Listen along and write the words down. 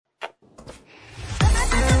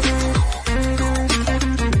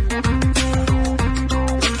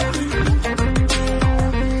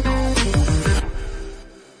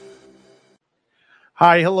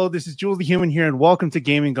Hi, hello, this is Jules the Human here, and welcome to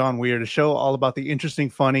Gaming Gone Weird, a show all about the interesting,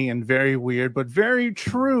 funny, and very weird, but very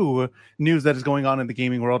true news that is going on in the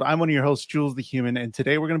gaming world. I'm one of your hosts, Jules the Human, and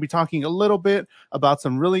today we're going to be talking a little bit about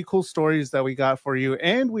some really cool stories that we got for you,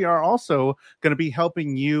 and we are also going to be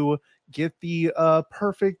helping you get the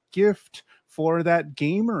perfect gift for that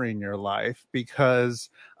gamer in your life, because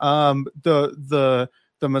the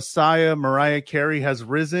Messiah, Mariah Carey, has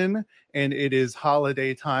risen, and it is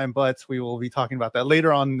holiday time, but we will be talking about that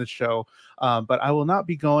later on in the show. But I will not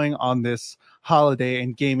be going on this holiday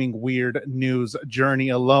and gaming weird news journey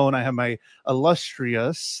alone. I have my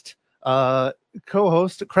illustrious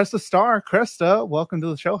co-host, Cresta Star. Cresta, welcome to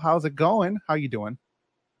the show. How's it going? How you doing?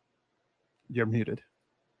 You're muted.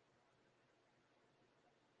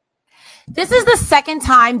 This is the second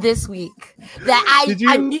time this week that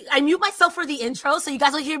I mute myself for the intro, so you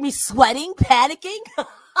guys will hear me sweating, panicking.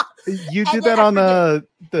 You did that on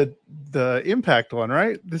the Impact one,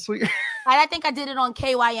 right? This week. I think I did it on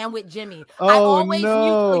KYM with Jimmy. Oh, I always no.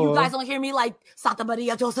 mute so you guys don't hear me like Santa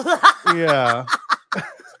Maria Joseph. Yeah.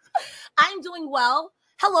 I'm doing well.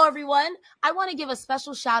 Hello, everyone. I want to give a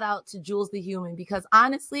special shout out to Jules the Human because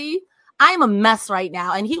honestly, I am a mess right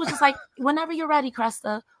now. And he was just like, whenever you're ready,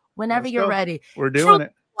 Cresta. Whenever you're ready. We're doing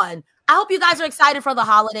it. Fun. I hope you guys are excited for the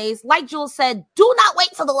holidays. Like Jules said, do not wait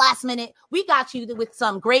till the last minute. We got you with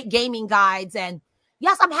some great gaming guides. And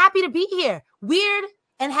yes, I'm happy to be here. Weird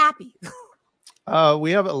and happy.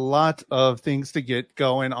 We have a lot of things to get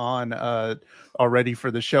going on already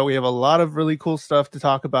for the show. We have a lot of really cool stuff to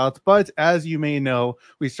talk about. But as you may know,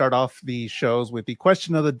 we start off the shows with the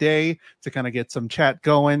question of the day to kind of get some chat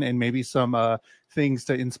going and maybe some things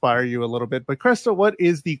to inspire you a little bit. But Cresta, what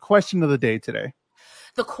is the question of the day today?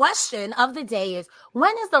 The question of the day is,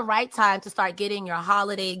 when is the right time to start getting your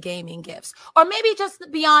holiday gaming gifts? Or maybe just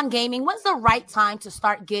beyond gaming, when's the right time to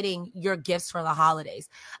start getting your gifts for the holidays?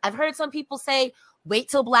 I've heard some people say, wait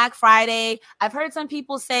till Black Friday. I've heard some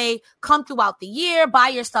people say, come throughout the year, buy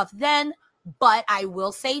your stuff then. But I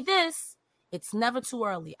will say this, it's never too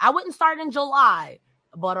early. I wouldn't start in July,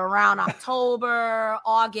 but around October,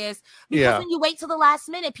 August, because when you wait till the last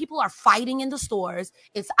minute, people are fighting in the stores.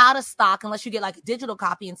 It's out of stock unless you get like a digital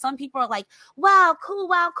copy. And some people are like, wow,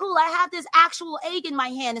 cool. I have this actual egg in my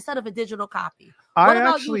hand instead of a digital copy. I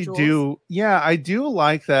actually do. Yeah, I do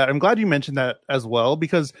like that. I'm glad you mentioned that as well,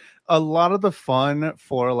 because a lot of the fun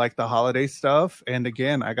for like the holiday stuff. And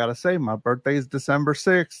again, I got to say, my birthday is December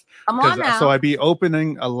 6th. So I'd be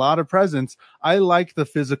opening a lot of presents. I like the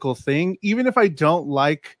physical thing. Even if I don't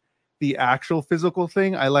like the actual physical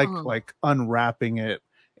thing, I like unwrapping it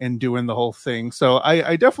and doing the whole thing. So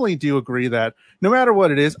I definitely do agree that no matter what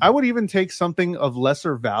it is, I would even take something of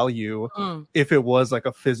lesser value if it was like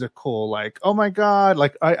a physical, like, oh my God,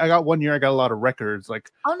 like I got one year, I got a lot of records, like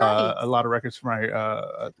nice. a lot of records for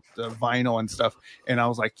my vinyl and stuff. And I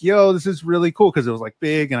was like, yo, this is really cool because it was like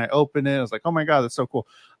big and I opened it. I was like, oh my God, that's so cool.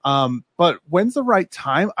 But when's the right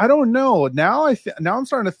time? I don't know. Now I'm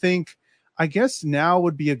starting to think, I guess now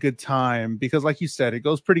would be a good time because like you said, it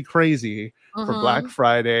goes pretty crazy for Black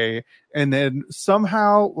Friday. And then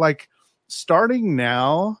somehow like starting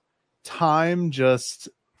now, time just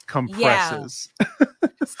compresses. Yeah.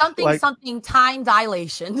 Something time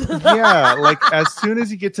dilation. Yeah, like as soon as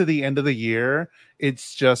you get to the end of the year,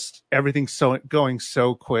 it's just everything's going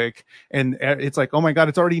so quick, and it's like, oh my God,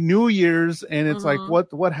 it's already New Year's, and it's like,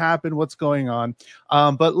 what happened? What's going on?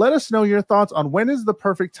 But let us know your thoughts on when is the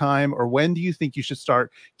perfect time, or when do you think you should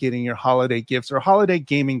start getting your holiday gifts or holiday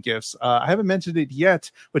gaming gifts? I haven't mentioned it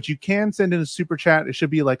yet, but you can send in a super chat. It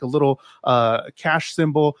should be like a little cash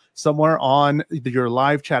symbol somewhere on your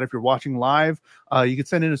live chat if you're watching live. You can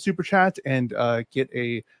send in a super chat and get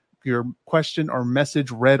your question or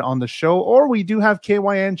message read on the show, or we do have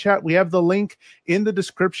KYN chat. We have the link in the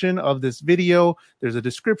description of this video. There's a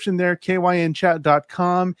description there,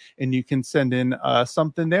 kynchat.com, and you can send in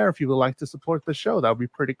something there if you would like to support the show. That would be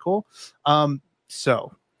pretty cool.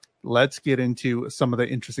 So let's get into some of the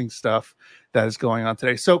interesting stuff that is going on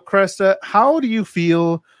today. So Cresta, how do you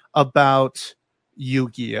feel about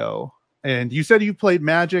Yu-Gi-Oh? And you said you played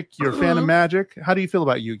Magic. You're a fan of Magic. How do you feel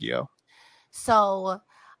about Yu-Gi-Oh? So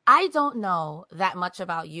I don't know that much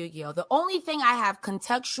about Yu-Gi-Oh. The only thing I have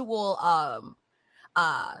contextual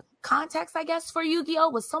context, I guess, for Yu-Gi-Oh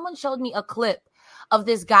was someone showed me a clip of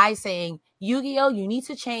this guy saying, Yu-Gi-Oh, you need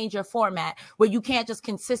to change your format where you can't just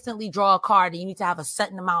consistently draw a card and you need to have a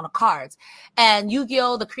certain amount of cards. And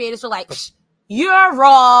Yu-Gi-Oh, the creators were like, you're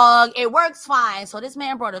wrong. It works fine. So this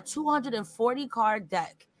man brought a 240 card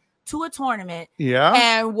deck to a tournament. Yeah.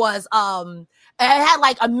 And was it had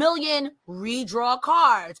like 1 million redraw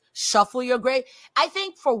cards, shuffle your grade. I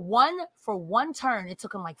think for one turn it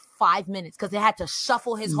took him like 5 minutes because they had to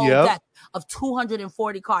shuffle his whole Yep. deck of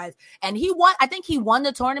 240 cards. And he won. I think he won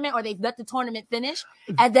the tournament, or they let the tournament finish,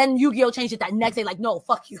 and then Yu-Gi-Oh changed it that next day, like, no,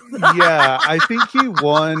 fuck you. Yeah, I think he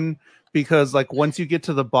won because like once you get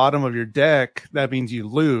to the bottom of your deck, that means you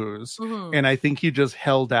lose. And I think he just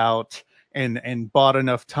held out and bought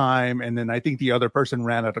enough time, and then I think the other person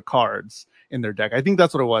ran out of cards in their deck. I think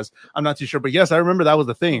that's what it was. I'm not too sure, but yes, I remember that was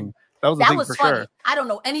the thing. That was the thing for funny. sure. I don't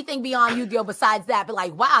know anything beyond Yu-Gi-Oh besides that, but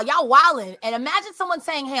like, wow, y'all wildin'. And imagine someone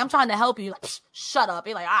saying, "Hey, I'm trying to help you." Like, shut up.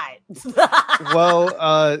 You're like, all right.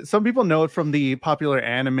 Well, some people know it from the popular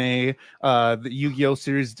anime. The Yu-Gi-Oh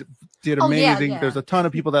series did amazing. Yeah. There's a ton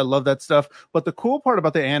of people that love that stuff. But the cool part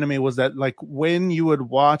about the anime was that like when you would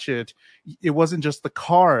watch it, it wasn't just the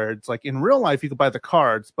cards. Like in real life, you could buy the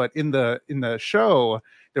cards, but in the show,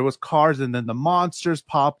 there was cards, and then the monsters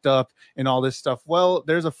popped up and all this stuff. Well,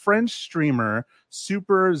 there's a French streamer,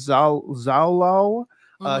 Super Zaulau.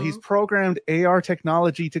 He's programmed AR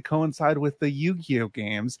technology to coincide with the Yu-Gi-Oh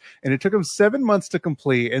games, and it took him 7 months to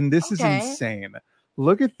complete. And this is insane.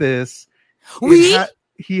 Look at this.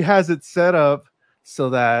 He has it set up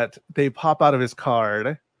so that they pop out of his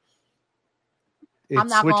card. I'm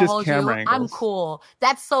not gonna hold you. Angles. I'm cool.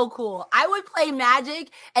 That's so cool. I would play Magic,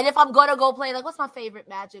 and if I'm gonna go play, like, what's my favorite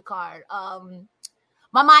Magic card?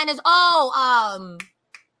 My mind is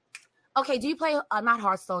okay. Do you play not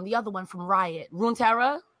Hearthstone? The other one from Riot,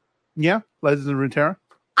 Runeterra. Yeah, Legends of Runeterra.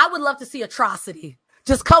 I would love to see Atrocity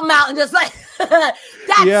just come out and just like that's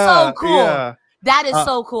so cool. Yeah. That is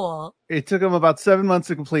so cool. It took him about 7 months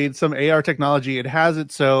to complete some AR technology. It has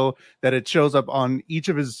it so that it shows up on each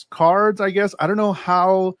of his cards, I guess. I don't know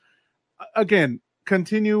how. Again,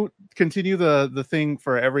 continue the thing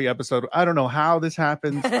for every episode. I don't know how this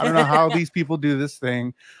happens. I don't know how these people do this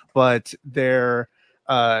thing, but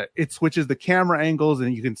it switches the camera angles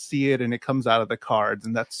and you can see it and it comes out of the cards,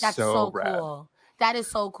 and that's so rad. Cool. That is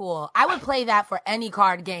so cool. I would play that for any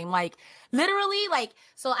card game. Like, literally, like,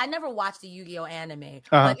 so I never watched the Yu-Gi-Oh anime,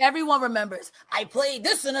 but everyone remembers, I played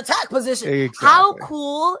this in attack position. Exactly. How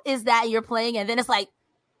cool is that you're playing? And then it's like,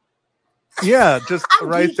 yeah, just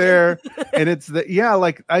right there. And it's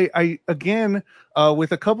like I again,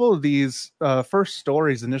 with a couple of these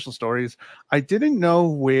initial stories, I didn't know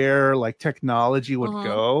where like technology would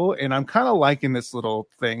go. And I'm kind of liking this little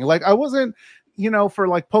thing. Like I wasn't, for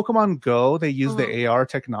like Pokemon Go, they use the AR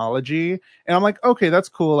technology, and I'm like, okay, that's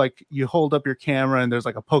cool. Like you hold up your camera and there's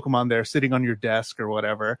like a Pokemon there sitting on your desk or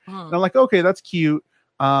whatever. And I'm like, okay, that's cute.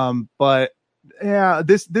 But yeah,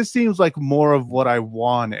 this seems like more of what I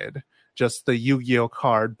wanted. Just the Yu-Gi-Oh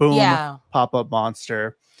card, boom, pop-up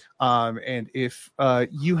monster. And if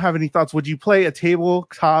you have any thoughts, would you play a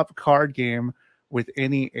tabletop card game with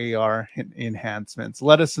any AR enhancements?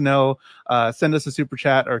 Let us know. Send us a super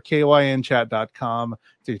chat or kynchat.com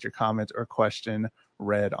to get your comment or question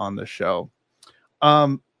read on the show.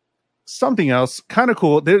 Something else kind of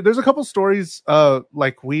cool. There's a couple stories.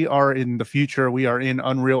 Like we are in the future. We are in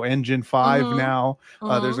Unreal Engine 5 now.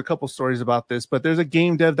 There's a couple stories about this, but there's a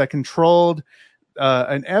game dev that controlled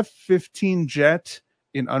an F-15 jet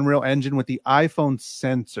in Unreal Engine with the iPhone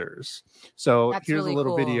sensors. So here's really a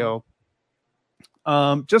little video.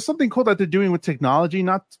 Just something cool that they're doing with technology,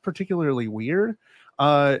 not particularly weird.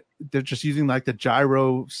 They're just using like the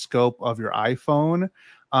gyroscope of your iPhone.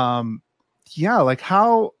 Like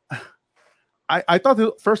how I thought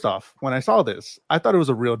that, first off, when I saw this, I thought it was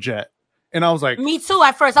a real jet. And I was like, me too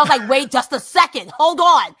at first. I was like, wait just a second. Hold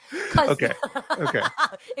on. Okay.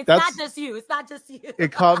 It's not just you.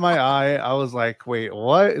 It caught my eye. I was like, wait,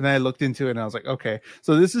 what? And then I looked into it and I was like, okay.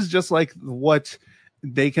 So this is just like what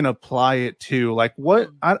they can apply it to. Like what?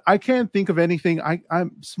 I can't think of anything.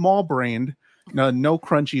 I'm small brained. No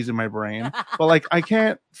crunchies in my brain. But like I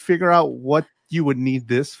can't figure out what you would need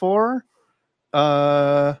this for.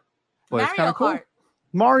 But it's kind of cool.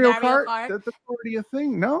 Mario Kart. That's already a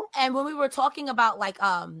thing, no? And when we were talking about like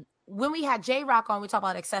when we had J-Rock on, we talked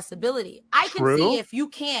about accessibility. I can see if you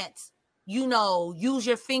can't, use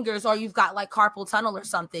your fingers, or you've got like carpal tunnel or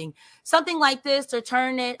something like this to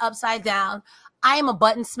turn it upside down. I am a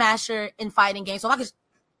button smasher in fighting games, so if I could.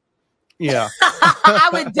 Yeah, I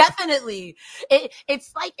would definitely.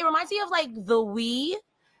 It's like it reminds me of like the Wii.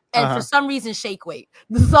 And for some reason, shake weight.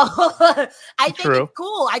 So I think it's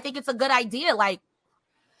cool. I think it's a good idea. Like,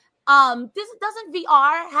 doesn't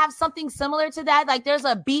VR have something similar to that? Like, there's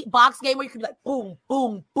a beatbox game where you can be like, boom,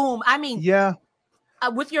 boom, boom. I mean, yeah.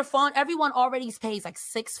 With your phone, everyone already pays like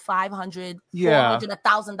 $500, $400,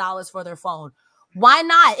 $1,000 for their phone. Why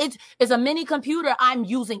not? It's a mini computer I'm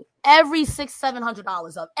using every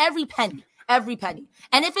 $600-700 of, every penny.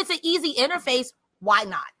 And if it's an easy interface, why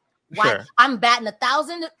not? Why? Sure. I'm batting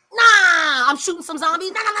 1,000. Nah, I'm shooting some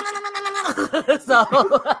zombies. Nah. So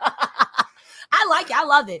I like it. I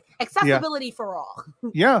love it. Accessibility for all.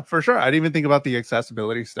 Yeah, for sure. I didn't even think about the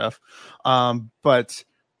accessibility stuff. But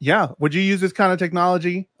yeah, would you use this kind of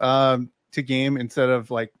technology to game instead of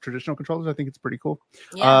like traditional controllers? I think it's pretty cool.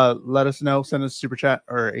 Yeah. Let us know. Send us a super chat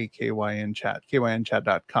or a KYN chat,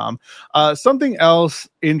 kynchat.com. Something else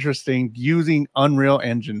interesting, using Unreal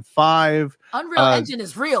Engine 5. Unreal Engine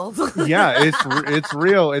is real. Yeah, it's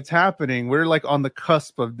real. It's happening. We're like on the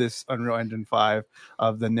cusp of this Unreal Engine 5,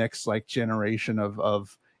 of the next like generation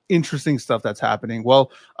of interesting stuff that's happening.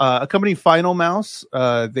 Well, a company, Final Mouse,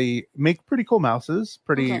 they make pretty cool mouses,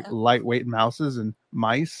 pretty lightweight mouses and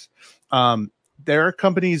mice. Their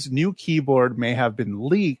company's new keyboard may have been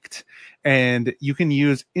leaked, and you can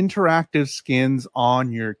use interactive skins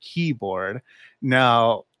on your keyboard.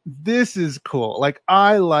 Now, this is cool. Like,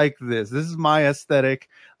 I like this. This is my aesthetic.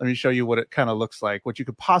 Let me show you what it kind of looks like, what you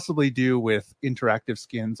could possibly do with interactive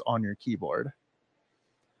skins on your keyboard.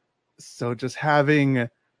 So just having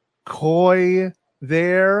Koi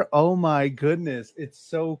there, oh my goodness, it's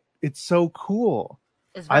so cool.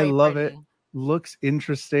 I love it. Looks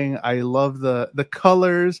interesting. I love the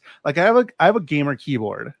colors. Like, I have a gamer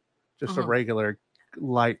keyboard, just a regular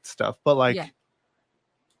light stuff, but like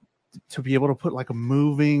to be able to put like a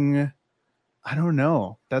moving, I don't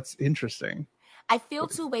know, that's interesting. I feel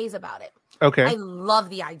two ways about it. Okay. I love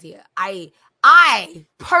the idea. I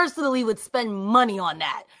personally would spend money on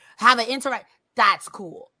that. Have an interact. That's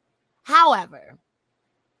cool. However,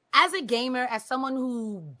 as a gamer, as someone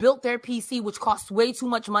who built their PC, which costs way too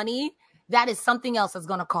much money, that is something else that's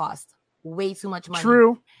going to cost way too much money.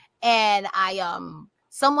 True. And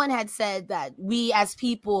someone had said that we as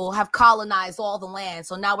people have colonized all the land.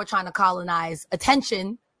 So now we're trying to colonize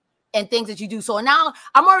attention and things that you do. So now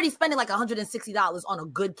I'm already spending like $160 on a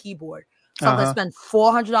good keyboard. So I'm going to spend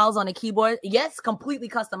 $400 on a keyboard. Yes, completely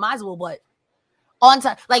customizable, but on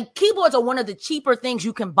time, like, keyboards are one of the cheaper things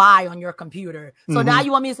you can buy on your computer. So now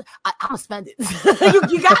you want me to, I'm going to spend it.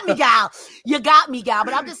 you got me, gal. You got me, gal.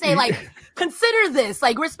 But I'm just saying, like, consider this.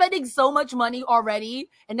 Like, we're spending so much money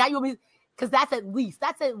already. And now you want me, because that's at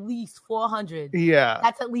least 400. Yeah.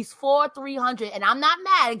 That's at least 300. And I'm not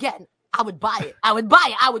mad. Again, I would buy it. I would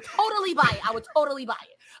totally buy it.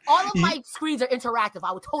 All of my screens are interactive.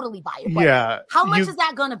 I would totally buy it. But how much is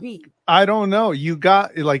that going to be? I don't know. You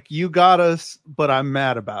got us, but I'm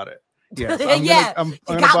mad about it. Yes, I'm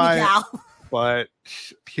gonna buy it, but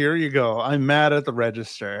here you go. I'm mad at the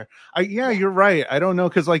register. You're right. I don't know,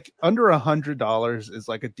 because like under $100 is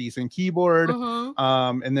like a decent keyboard.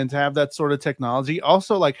 And then to have that sort of technology,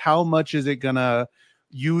 also, like, how much is it gonna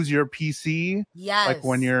use your PC? Yes. Like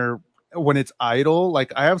when it's idle.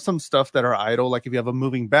 Like, I have some stuff that are idle. Like, if you have a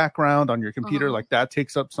moving background on your computer, like that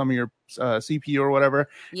takes up some of your CPU or whatever.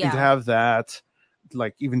 Yeah. And to have that,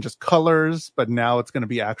 like, even just colors, but now it's going to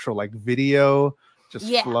be actual like video just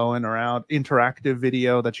flowing around, interactive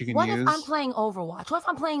video that you can use. What if I'm playing Overwatch? What if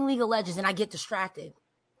I'm playing League of Legends and I get distracted?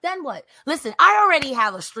 Then what? Listen, I already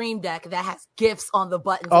have a Stream Deck that has GIFs on the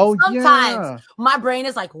buttons. Oh, sometimes my brain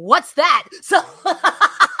is like, what's that? So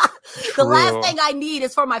the last thing I need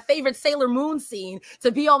is for my favorite Sailor Moon scene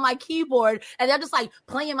to be on my keyboard, and they're just like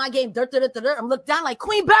playing my game. I'm looking down like,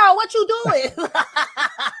 Queen Barrel, what you doing?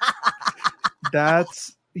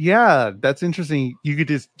 That's interesting. You could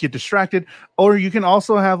just get distracted, or you can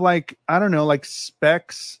also have, like, I don't know, like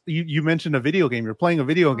specs. You mentioned a video game. You're playing a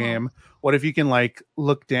video game. What if you can like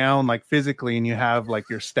look down like physically and you have like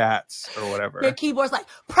your stats or whatever? Your keyboard's like,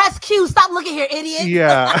 press Q. Stop looking here, idiot.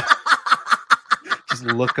 Yeah. Just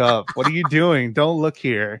look up. What are you doing? Don't look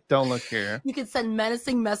here. You can send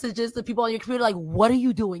menacing messages to people on your computer like, what are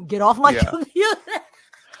you doing? Get off my computer.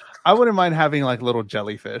 I wouldn't mind having like little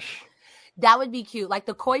jellyfish. That would be cute. Like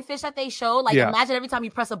the koi fish that they showed. Like, imagine every time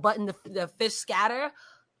you press a button, the fish scatter.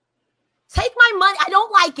 Take my money. I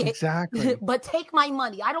don't like it. Exactly. But take my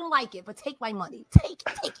money. I don't like it, but take my money. Take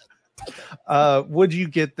it. Would you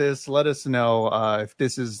get this? Let us know if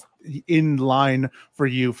this is in line for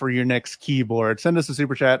you for your next keyboard. Send us a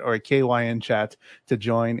super chat or a KYN chat to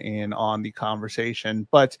join in on the conversation.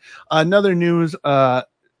 But another news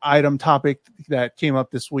item topic that came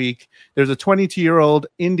up this week, there's a 22-year-old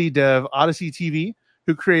indie dev, Odyssey TV,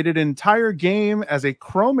 who created an entire game as a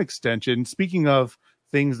Chrome extension. Speaking of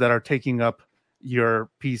things that are taking up your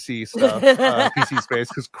PC stuff, PC space,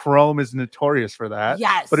 because Chrome is notorious for that.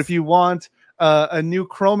 Yes. But if you want a new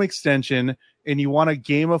Chrome extension, and you want to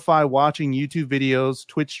gamify watching YouTube videos,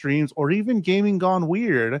 Twitch streams, or even gaming gone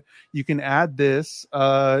weird, you can add this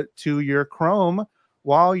to your Chrome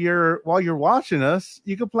while you're watching us.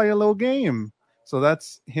 You can play a little game. So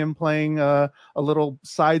that's him playing a little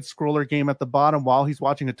side scroller game at the bottom while he's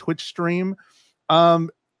watching a Twitch stream.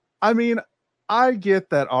 I mean, I get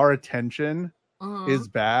that our attention is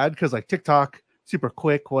bad because like TikTok, super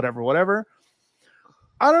quick, whatever.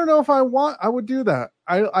 I don't know if I would do that.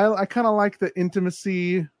 I kind of like the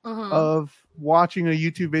intimacy of watching a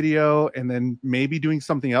YouTube video and then maybe doing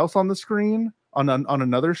something else on the screen, on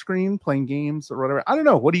another screen, playing games or whatever. I don't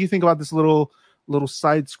know. What do you think about this little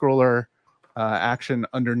side scroller action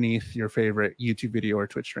underneath your favorite YouTube video or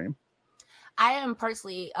Twitch stream? I am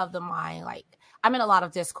personally of the mind, like, I'm in a lot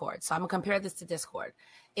of Discord, so I'm gonna compare this to Discord.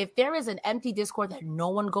 If there is an empty Discord that no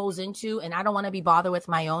one goes into and I don't want to be bothered with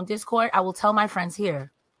my own Discord, I will tell my friends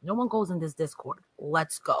here, no one goes in this Discord.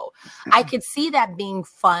 Let's go. I could see that being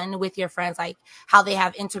fun with your friends, like how they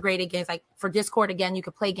have integrated games. Like for Discord, again, you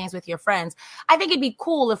could play games with your friends. I think it'd be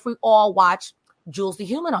cool if we all watch Jules the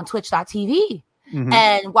Human on twitch.tv.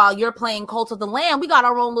 And while you're playing Cult of the Lamb, we got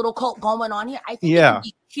our own little cult going on here. I think it would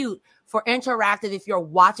be cute for interactive if you're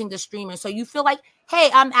watching the streamer. So you feel like, hey,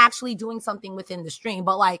 I'm actually doing something within the stream.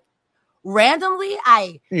 But like randomly,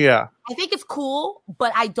 I think it's cool,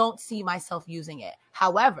 but I don't see myself using it.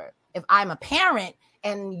 However, if I'm a parent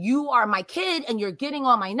and you are my kid and you're getting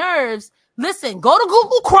on my nerves, listen, go to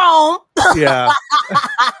Google Chrome. Yeah.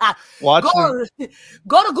 Go to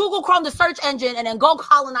Google Chrome, the search engine, and then go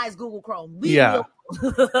colonize Google Chrome.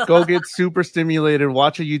 Go get super stimulated,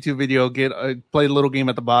 watch a YouTube video, play a little game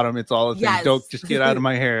at the bottom. It's all a thing. Don't just get out of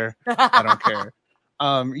my hair. I don't care.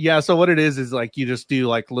 So what it is like you just do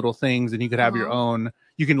like little things and you could have your own,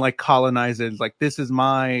 you can like colonize it. It's like, this is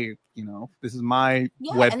my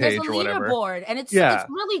webpage or whatever. Leaderboard, and it's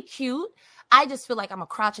really cute. I just feel like I'm a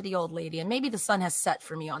crotchety old lady, and maybe the sun has set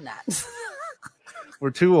for me on that. We're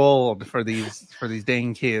too old for these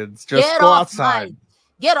dang kids. Just go outside.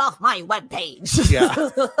 Get off my webpage. Yeah.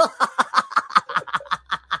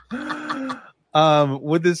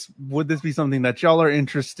 Would this be something that y'all are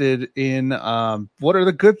interested in? What are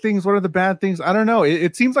the good things? What are the bad things? I don't know.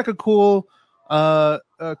 It seems like a cool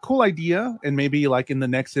idea, and maybe like in the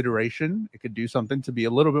next iteration it could do something to be a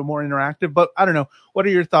little bit more interactive, but I don't know. What are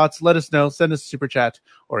your thoughts? Let us know. Send us a super chat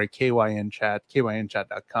or a KYN chat,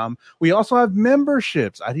 kynchat.com. We also have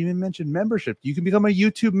memberships. I didn't even mention membership. You can become a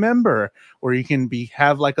YouTube member, or you can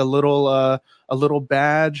have like a little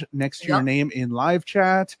badge next to your name in live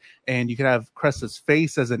chat, and you can have Cresta's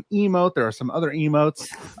face as an emote. There are some other emotes.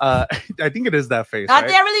 I think it is that face. I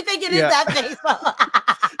really think it is that face.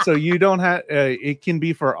 So you don't have, it can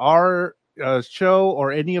be for our show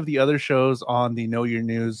or any of the other shows on the Know Your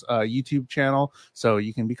News YouTube channel. So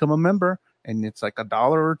you can become a member, and it's like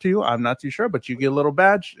 $1 or $2. I'm not too sure, but you get a little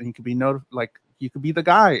badge, and you can be you could be the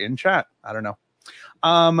guy in chat. I don't know.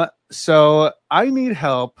 So I need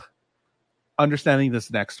help understanding this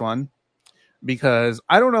next one, because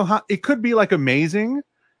I don't know how it could be like amazing,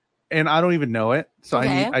 and I don't even know it. So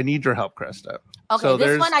I need your help, Cresta. Okay, so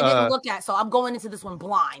this one I didn't look at, so I'm going into this one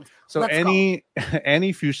blind. So Annie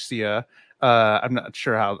Fuchsia, I'm not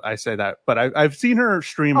sure how I say that, but I've seen her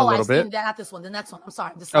stream a little bit. Not this one, the next one. I'm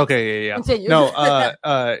sorry. Okay, yeah. Continue. No,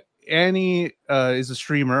 Annie is a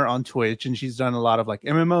streamer on Twitch, and she's done a lot of like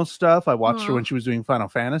MMO stuff. I watched her when she was doing Final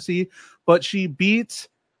Fantasy, but she beat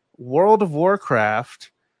World of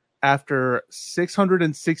Warcraft after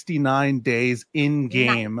 669 days in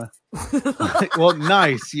game. Nice. Well,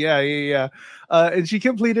 nice. Yeah. And she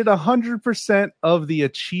completed 100% of the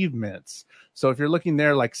achievements. So if you're looking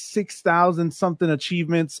there, like 6,000 something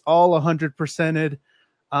achievements, all 100%ed.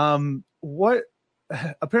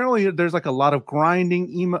 Apparently there's like a lot of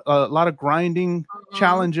grinding,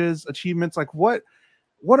 challenges, achievements. Like what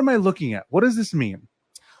am I looking at? What does this mean?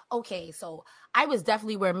 Okay, so I was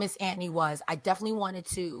definitely where Miss Annie was. I definitely wanted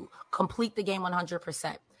to complete the game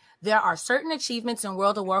 100%. There are certain achievements in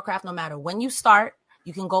World of Warcraft, no matter when you start,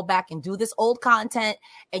 you can go back and do this old content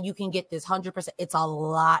and you can get this 100%. It's a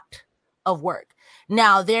lot of work.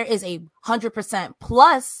 Now, there is a 100%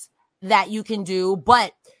 plus that you can do,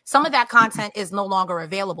 but some of that content is no longer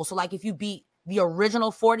available. So like if you beat the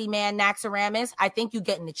original 40-man Naxxramas, I think you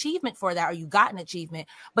get an achievement for that, or you got an achievement,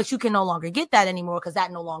 but you can no longer get that anymore because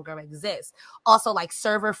that no longer exists. Also, like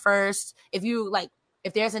server first,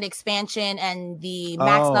 if there's an expansion and the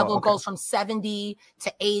max level goes from 70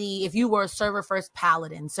 to 80, if you were a server first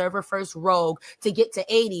paladin, server first rogue to get to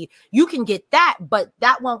 80, you can get that, but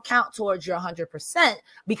that won't count towards your 100%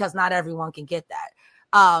 because not everyone can get that.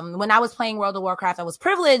 when I was playing World of Warcraft, I was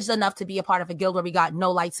privileged enough to be a part of a guild where we got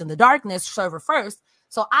No Lights in the Darkness server first.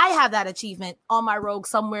 So I have that achievement on my rogue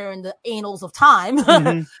somewhere in the annals of time.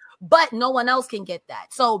 Mm-hmm. But no one else can get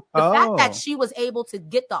that. So the fact that she was able to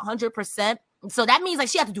get the 100%, so that means like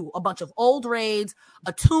she had to do a bunch of old raids,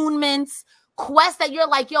 attunements, quests that you're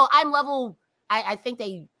like, yo, I'm level. I think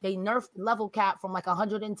they nerfed level cap from like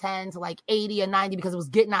 110 to like 80 or 90 because it was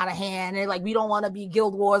getting out of hand. And like, we don't want to be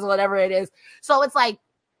guild wars or whatever it is. So it's like,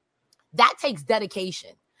 that takes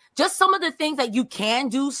dedication. Just some of the things that you can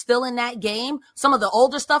do still in that game, some of the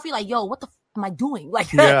older stuff, you're like, yo, what the am I doing?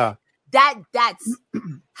 Like, yeah. That's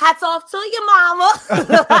hats off to your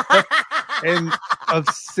mama. And of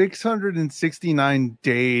 669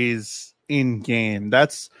 days in game,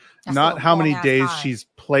 that's not how many days time. She's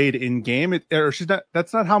played in game, or she's not.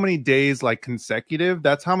 That's not how many days like consecutive.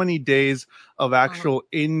 That's how many days of actual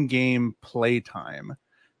in-game play time.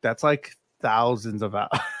 That's like thousands of hours.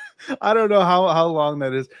 I don't know how long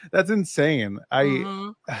that is. That's insane.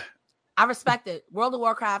 I respect it. World of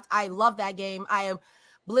Warcraft. I love that game. I am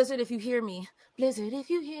Blizzard. If you hear me, Blizzard.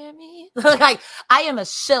 If you hear me, like I am a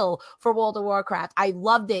shill for World of Warcraft. I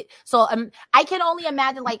loved it. So I can only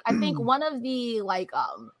imagine. Like I think one of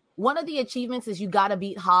the achievements is you got to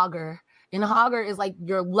beat Hogger. And Hogger is like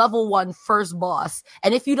your level 1 first boss.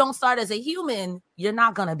 And if you don't start as a human, you're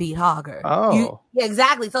not going to beat Hogger. Oh.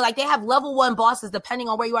 Exactly. So like they have level 1 bosses depending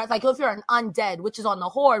on where you are. It's like if you're an undead, which is on the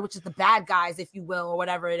Horde, which is the bad guys, if you will, or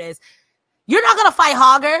whatever it is. You're not going to fight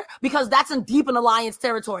Hogger because that's in deep in Alliance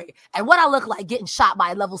territory. And what I look like getting shot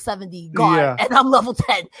by a level 70 guard and I'm level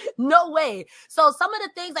 10. No way. So some of the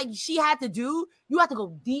things like she had to do, you have to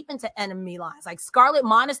go deep into enemy lines. Like Scarlet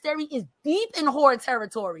Monastery is deep in Horde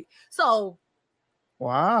territory. So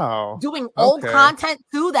wow. Doing old content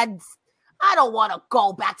too, that's I don't want to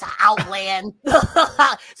go back to Outland.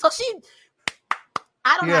 So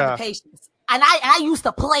I don't have the patience. And I used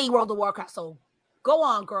to play World of Warcraft, so go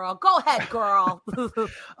on, girl. Go ahead, girl.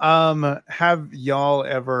 Have y'all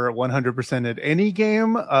ever 100%ed any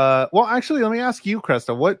game? Well, actually, let me ask you,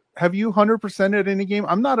 Cresta. What have you 100%ed any game?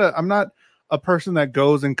 I'm not a person that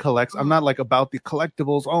goes and collects. I'm not like about the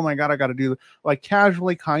collectibles. Oh my god, I got to do like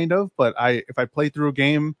casually, kind of. But if I play through a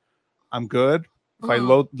game, I'm good. If I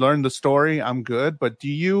learn the story, I'm good. But do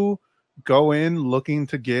you go in looking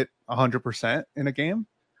to get 100% in a game?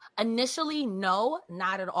 Initially, no,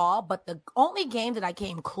 not at all. But the only game that I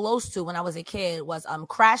came close to when I was a kid was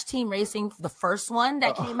Crash Team Racing, the first one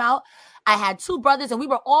that came out. I had 2 brothers and we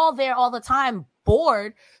were all there all the time,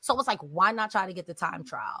 bored. So it was like, why not try to get the time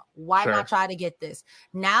trial? Why not try to get this?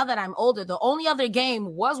 Now that I'm older, the only other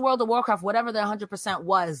game was World of Warcraft, whatever the 100%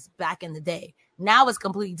 was back in the day. Now it's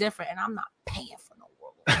completely different and I'm not paying for no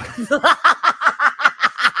World of Warcraft.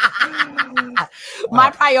 My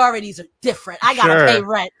priorities are different. I gotta pay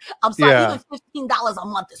rent. I'm sorry, even $15 a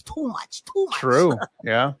month is too much. True.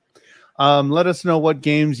 Yeah. Let us know what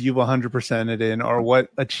games you've 100%ed in or what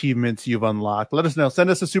achievements you've unlocked. Let us know. Send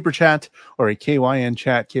us a super chat or a KYN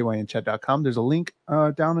chat, kynchat.com. There's a link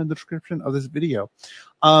down in the description of this video.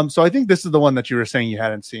 So I think this is the one that you were saying you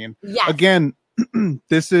hadn't seen. Yes. Again,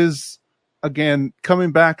 this is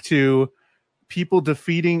coming back to people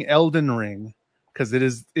defeating Elden Ring. Because it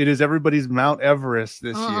is everybody's Mount Everest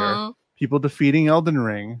this year. People defeating Elden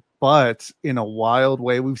Ring, but in a wild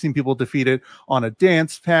way. We've seen people defeat it on a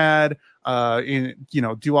dance pad,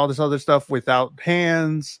 do all this other stuff without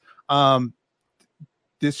hands.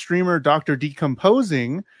 This streamer, Dr.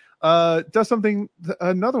 Decomposing, does something,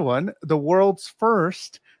 another one, the world's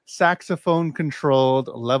first saxophone-controlled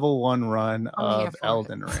level 1 run of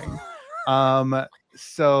Elden Ring.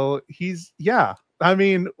 So he's, I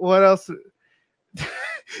mean, what else?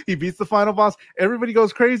 He beats the final boss. Everybody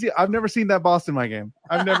goes crazy. I've never seen that boss in my game.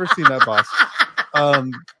 I've never seen that boss.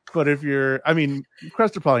 But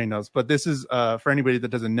Cresta probably knows, but this is for anybody that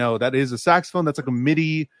doesn't know, that is a saxophone. That's like a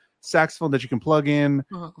MIDI saxophone that you can plug in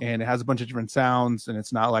and it has a bunch of different sounds and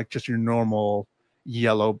it's not like just your normal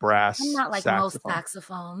yellow brass. I'm not like saxophone.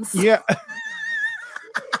 Most saxophones. Yeah.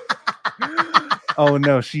 Oh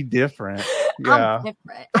no, she different. Yeah. I'm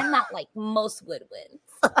different. I'm not like most woodwinds.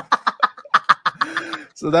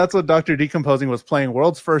 So that's what Dr. Decomposing was playing.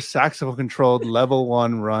 World's first saxophone-controlled level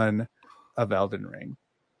 1 run of Elden Ring.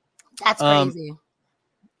 That's crazy.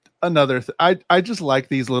 Another, I just like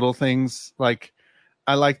these little things. Like,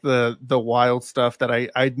 I like the wild stuff that I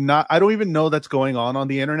don't even know that's going on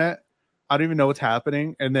the internet. I don't even know what's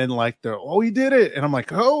happening. And then like they're, oh, he did it. And I'm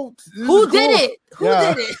like, oh, this Who is did cool. it? Who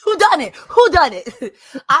did it? Who done it? Who done it?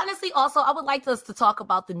 Honestly, also, I would like us to talk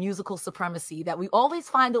about the musical supremacy that we always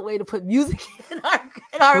find a way to put music in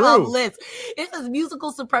our list. It is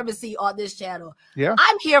musical supremacy on this channel. Yeah.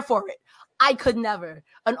 I'm here for it. I could never.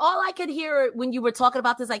 And all I could hear when you were talking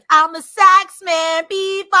about this, like, I'm a sax man,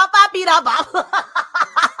 beep, bop, bop, beep, bop.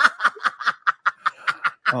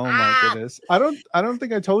 Oh my goodness. I don't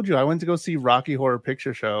think I told you. I went to go see Rocky Horror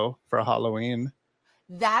Picture Show for Halloween.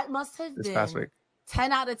 That must have this been past week.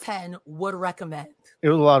 10 out of 10 would recommend. It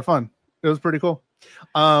was a lot of fun. It was pretty cool.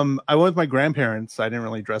 I went with my grandparents. I didn't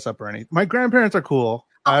really dress up or anything. My grandparents are cool.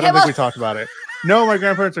 I don't think we talked about it. No, my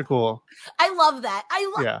grandparents are cool. I love that.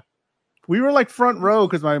 Yeah. We were like front row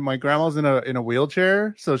because my grandma's in a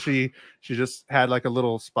wheelchair, so she just had like a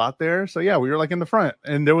little spot there. So yeah, we were like in the front,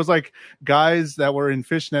 and there was like guys that were in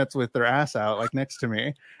fishnets with their ass out like next to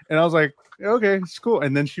me, and I was like, okay, it's cool.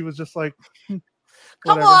 And then she was just like, come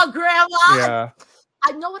on, grandma. Yeah.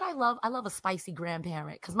 I know what I love. I love a spicy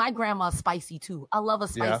grandparent because my grandma's spicy too. I love a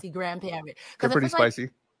spicy grandparent. They're pretty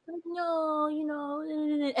spicy. Like, no, you know,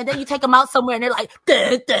 and then you take them out somewhere and they're like,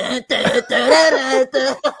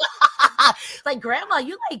 like, grandma,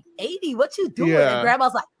 you like 80. What you doing? Yeah. And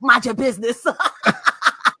grandma's like, mind your business.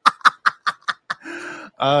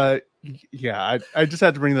 Yeah, I just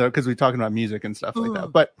had to bring that up because we're talking about music and stuff like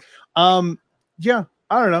that. But yeah,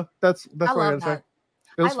 I don't know. That's what I gotta say.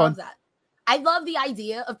 It was fun. Love that. I love the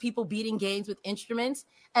idea of people beating games with instruments.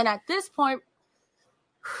 And at this point,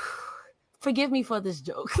 forgive me for this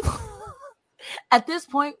joke. At this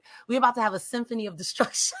point, we're about to have a symphony of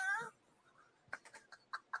destruction.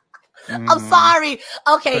 I'm sorry.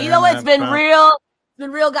 Okay, you know what? It's been real. It's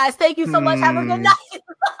been real, guys. Thank you so much. Have a good night.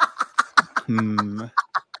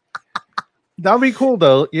 That'll be cool,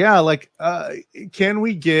 though. Yeah, like, can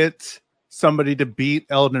we get somebody to beat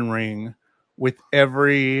Elden Ring with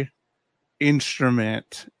every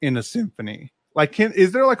instrument in a symphony? Like,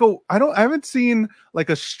 is there like I haven't seen like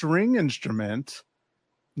a string instrument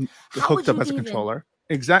hooked up as a controller.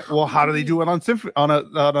 Exactly. Well, how do they do it on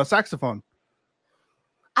a saxophone?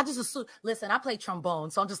 I just assume. Listen, I play trombone,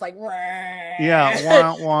 so I'm just like,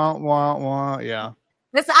 yeah, wah, wah, wah, wah. Yeah.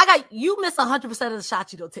 Listen, you miss 100% of the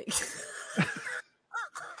shots you don't take.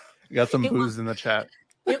 You got some booze in the chat.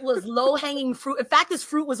 It was low hanging fruit. In fact, this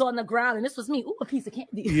fruit was on the ground, and this was me. Ooh, a piece of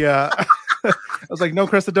candy. Yeah. I was like, no,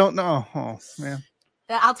 Krista, don't. No. Oh man.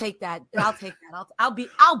 I'll take that. I'll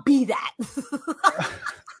be that.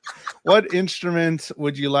 What instrument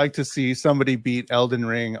would you like to see somebody beat Elden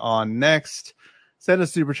Ring on next? Send a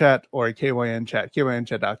super chat or a KYN chat,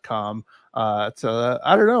 kynchat.com. So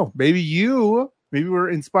I don't know. Maybe we're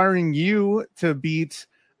inspiring you to beat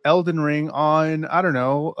Elden Ring on, I don't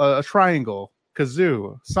know, a triangle,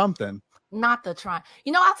 kazoo, something. Not the try.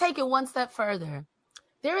 You know, I'll take it one step further.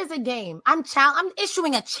 There is a game. I'm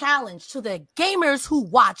issuing a challenge to the gamers who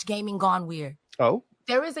watch Gaming Gone Weird. Oh?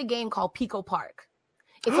 There is a game called Pico Park.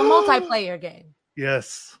 It's a multiplayer game.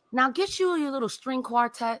 Yes. Now get you your little string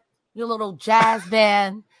quartet, your little jazz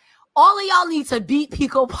band. All of y'all need to beat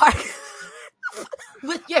Pico Park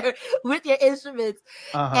with your instruments.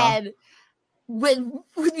 And when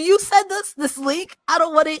you send us this link,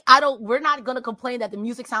 we're not gonna complain that the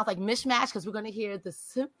music sounds like mishmash because we're gonna hear the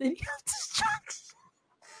symphony of destruction.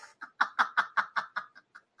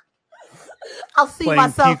 I'll see playing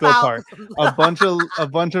myself Pico out. Park. a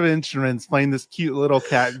bunch of instruments playing this cute little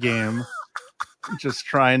cat game, just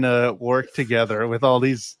trying to work together with all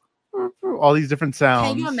these different sounds.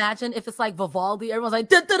 Can you imagine if it's like Vivaldi? Everyone's like,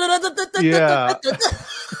 yeah.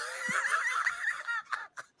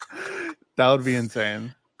 That would be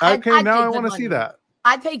insane. Okay, now I want to see that.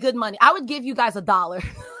 I'd pay good money. I would give you guys $1.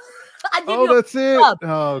 That's it.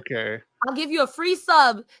 Oh, okay. I'll give you a free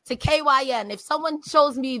sub to KYN if someone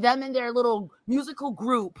shows me them in their little musical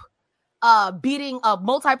group beating a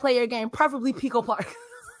multiplayer game, preferably Pico Park.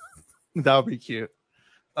 That would be cute.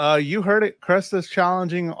 You heard it. Cresta's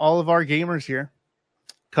challenging all of our gamers here.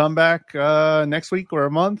 Come back next week or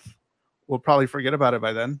a month. We'll probably forget about it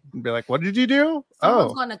by then and be like, what did you do?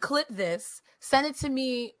 Someone's going to clip this, send it to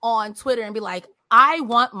me on Twitter and be like, I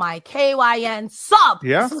want my KYN sub.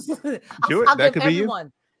 Yeah. Do it. That could be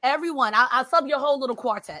you. Everyone, I'll sub your whole little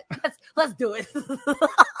quartet. Let's do it.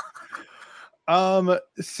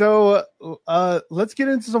 So let's get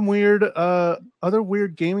into some weird other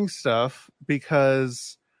weird gaming stuff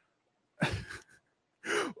because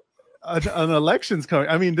an election's coming.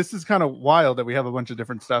 I mean, this is kind of wild that we have a bunch of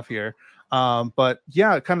different stuff here. But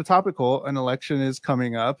yeah, kind of topical. An election is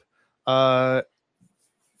coming up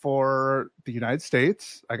for the United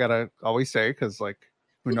States. I gotta always say, because like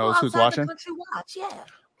Who People knows who's outside the watching? country watch. Yeah.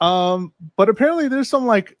 But apparently there's some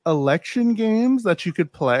like election games that you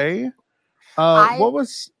could play. I What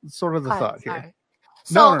was sort of the Go ahead. thought here? Sorry.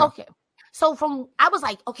 No, So no, no. okay. So I was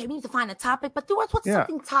like, okay, we need to find a topic, but what's Yeah.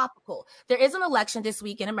 something topical? There is an election this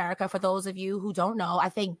week in America. For those of you who don't know, I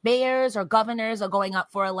think mayors or governors are going up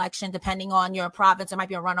for election depending on your province. It might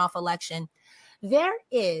be a runoff election. There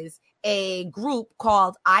is a group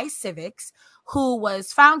called iCivics who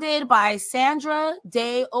was founded by Sandra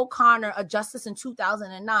Day O'Connor, a justice in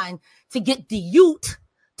 2009, to get the youth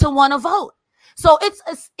to want to vote. So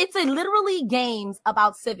it's a literally games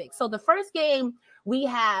about civics. So the first game we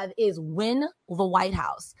have is Win the White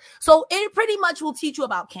House. So it pretty much will teach you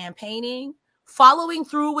about campaigning, following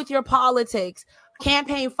through with your politics,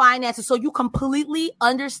 campaign finances, so you completely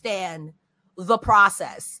understand the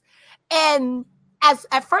process. And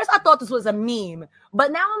at first I thought this was a meme,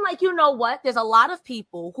 but now I'm like, you know what? There's a lot of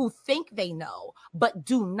people who think they know, but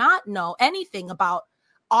do not know anything about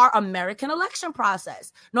our American election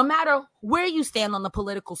process. No matter where you stand on the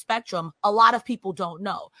political spectrum, a lot of people don't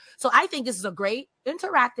know. So I think this is a great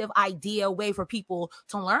interactive idea, way for people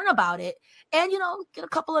to learn about it and, get a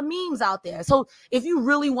couple of memes out there. So if you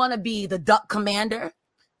really want to be the duck commander,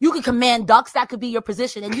 you can command ducks. That could be your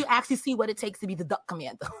position. And you actually see what it takes to be the duck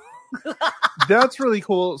commander. That's really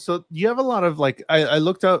cool. So you have a lot of like I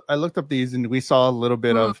looked up these and we saw a little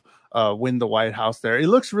bit of Win the White House there. It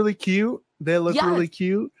looks really cute. They look really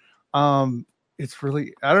cute. It's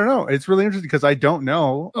really, I don't know, it's really interesting because I don't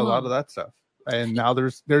know a lot of that stuff. And now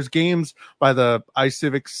there's games by the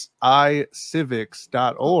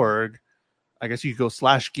iCivics.org. I guess you could go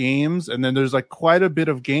 /games, and then there's like quite a bit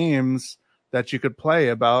of games that you could play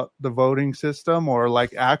about the voting system or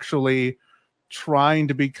like actually trying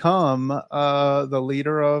to become the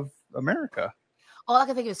leader of America. All I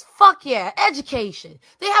can think is, fuck yeah, education.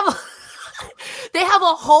 They have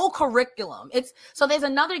a whole curriculum. So there's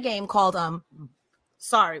another game called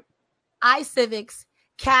iCivics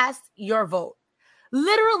Cast Your Vote.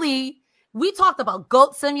 Literally, we talked about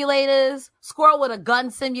goat simulators, squirrel with a gun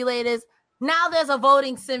simulators. Now there's a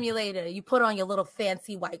voting simulator. You put on your little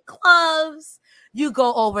fancy white gloves. You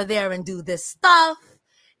go over there and do this stuff.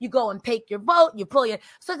 You go and take your vote. You pull your.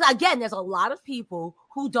 So again, there's a lot of people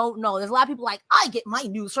who don't know. There's a lot of people like, I get my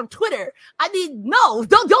news from Twitter. I mean, no,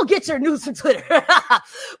 don't get your news from Twitter.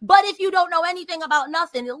 But if you don't know anything about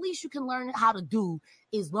nothing, at least you can learn how to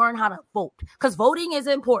learn how to vote, because voting is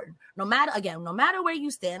important. No matter where you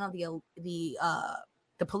stand on the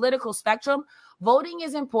political spectrum, voting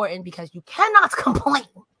is important because you cannot complain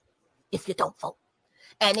if you don't vote.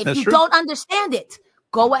 And if you don't understand it,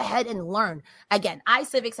 go ahead and learn. Again,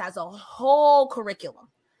 iCivics has a whole curriculum,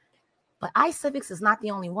 but iCivics is not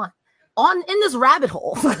the only one in this rabbit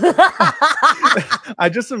hole. I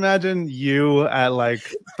just imagine you at like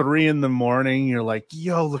 3 a.m. You're like,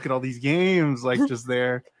 yo, look at all these games, like just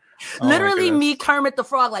there. Literally me, Kermit the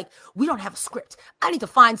Frog, like, we don't have a script. I need to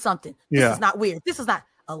find something. This is not weird. This is not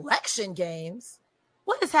election games.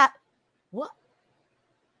 What is that? What?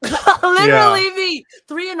 Literally me,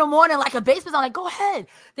 3 a.m, like a basement. I'm like, go ahead.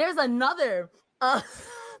 There's another. Why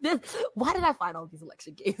did I find all these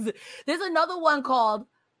election games? There's another one called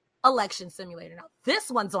Election Simulator. Now,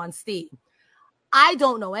 this one's on Steam. I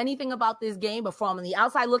don't know anything about this game, but from the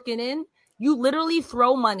outside looking in, you literally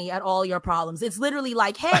throw money at all your problems. It's literally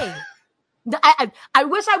like, hey, I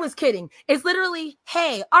wish I was kidding. It's literally,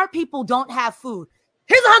 hey, our people don't have food.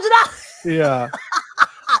 Here's $100. Yeah.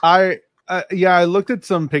 I looked at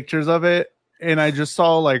some pictures of it and I just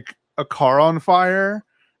saw like a car on fire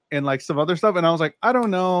and like some other stuff. And I was like, I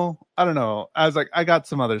don't know. I was like, I got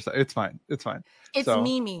some other stuff. It's fine. It's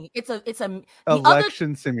Mimi. It's a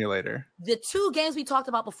election simulator. The two games we talked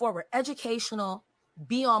about before were educational,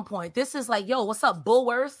 be on point. This is like, yo, what's up,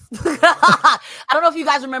 Bullworth? I don't know if you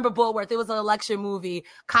guys remember Bullworth. It was an election movie,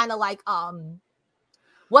 kind of like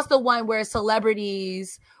what's the one where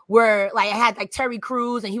celebrities were like, I had like Terry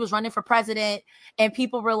Crews and he was running for president and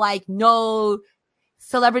people were like, no,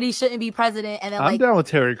 celebrities shouldn't be president. And then I'm down with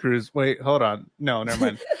Terry Crews. Wait, hold on. No, never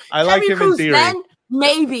mind. I like him Crews in theory. Then,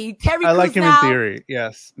 maybe Terry Crews. I like him now. in theory.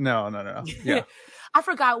 Yes. No. Yeah. I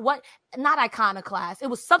forgot what, not Iconoclast. It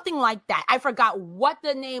was something like that. I forgot what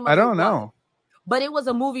the name of I don't know. But it was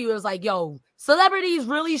a movie where it was like, yo, celebrities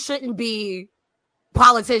really shouldn't be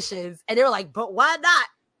politicians. And they were like, but why not?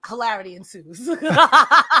 Hilarity ensues.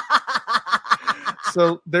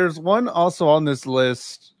 So there's one also on this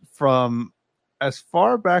list from as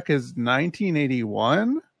far back as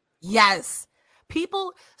 1981. Yes.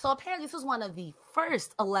 People, so apparently this was one of the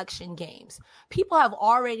first election games. People have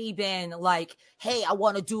already been like, hey, I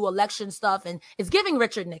want to do election stuff, and it's giving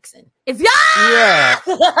Richard Nixon. It's Yeah,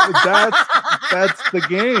 that's the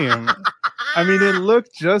game. I mean, it looks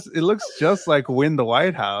just like Win the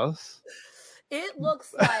White House. It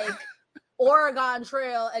looks like Oregon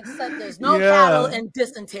Trail, except there's no cattle Yeah, and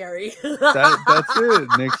dysentery. that's it.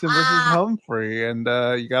 Nixon versus Humphrey, and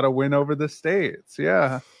you got to win over the states.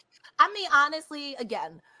 Yeah. I mean, honestly,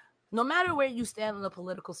 again, no matter where you stand on the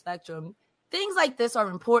political spectrum, things like this are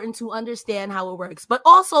important to understand how it works, but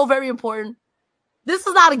also very important. This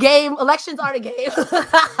is not a game. Elections aren't a game.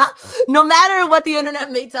 No matter what the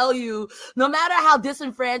internet may tell you, no matter how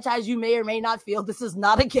disenfranchised you may or may not feel, this is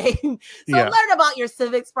not a game. So Yeah. learn about your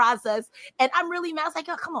civics process. And I'm really mad. It's like,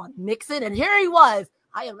 oh, come on, Nixon. And here he was.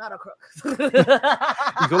 I am not a crook.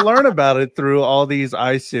 You can learn about it through all these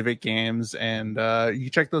iCivic games, and you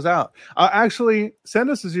check those out. Actually, send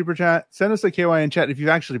us a super chat, send us a KYN chat if you've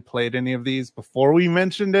actually played any of these before we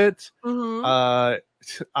mentioned it. I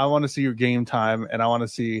want to see your game time, and I want to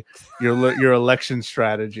see your election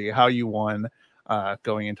strategy, how you won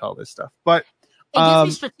going into all this stuff. But it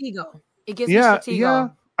gives me Stratego. It gives me Stratego. Yeah.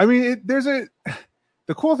 I mean, the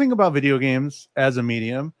cool thing about video games as a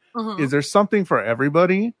medium is there's something for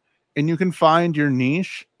everybody, and you can find your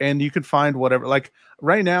niche, and you can find whatever. Like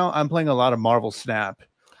right now, I'm playing a lot of Marvel Snap.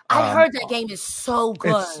 I heard that game is so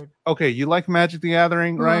good. Okay, you like Magic the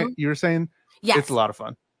Gathering, right? You were saying, yes, it's a lot of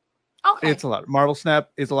fun. Okay, it's a lot. Marvel Snap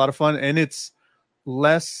is a lot of fun, and it's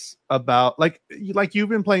less about like you've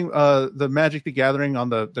been playing the Magic the Gathering on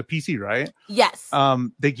the PC, right? Yes.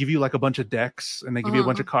 They give you like a bunch of decks, and they give you a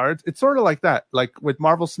bunch of cards. It's sort of like that. Like with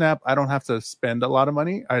Marvel Snap, I don't have to spend a lot of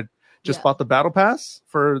money. I just bought the battle pass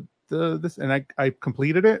for this, and I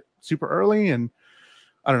completed it super early, and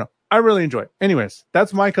I don't know. I really enjoy it. Anyways,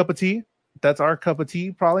 that's my cup of tea. That's our cup of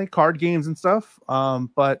tea, probably card games and stuff.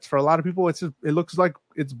 But for a lot of people, it looks like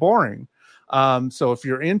it's boring. So if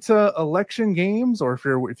you're into election games, or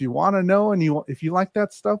if you want to know and if you like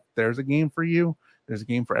that stuff, there's a game for you. There's a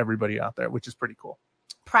game for everybody out there, which is pretty cool.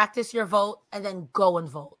 Practice your vote and then go and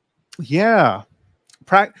vote. Yeah.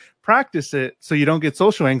 Practice it so you don't get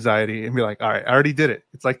social anxiety and be like, all right, I already did it.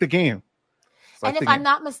 It's like the game. And if I'm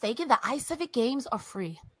not mistaken, the iCivic games are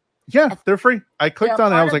free. Yeah, they're free. I clicked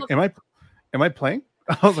on it. I was like, am I playing?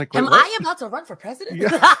 I was like, am I about to run for president? Yeah.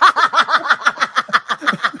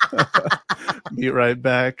 Be right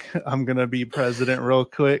back. I'm gonna be president real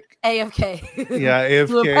quick. AFK. Yeah, AFK.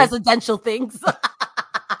 Doing presidential things.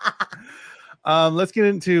 Let's get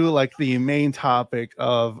into like the main topic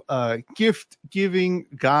of gift giving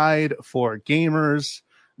guide for gamers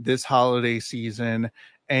this holiday season,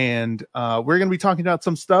 and we're gonna be talking about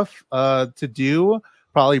some stuff to do.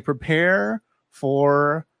 Probably prepare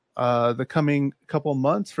for the coming couple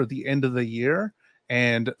months for the end of the year,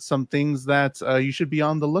 and some things that you should be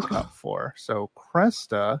on the lookout for. So,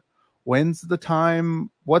 Cresta, when's the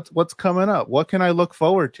time? What's coming up? What can I look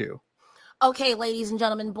forward to? Okay, ladies and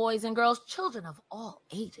gentlemen, boys and girls, children of all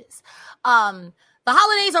ages. The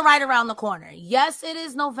holidays are right around the corner. Yes, it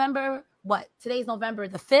is November. Today's November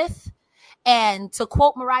the 5th. And to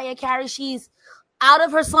quote Mariah Carey, she's out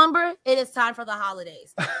of her slumber. It is time for the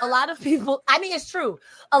holidays. A lot of people, I mean, it's true.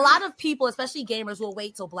 A lot of people, especially gamers, will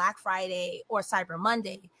wait till Black Friday or Cyber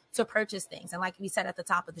Monday to purchase things. And like we said at the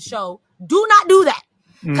top of the show, do not do that,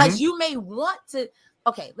 because you may want to.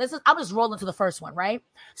 Okay, I'll just roll into the first one, right?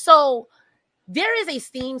 So there is a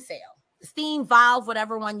Steam sale. Steam, Valve,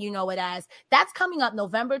 whatever one you know it as, that's coming up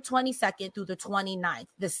November 22nd through the 29th.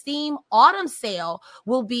 The Steam Autumn Sale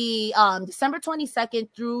will be December 22nd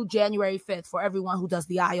through January 5th for everyone who does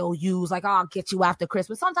the IOUs, like, oh, I'll get you after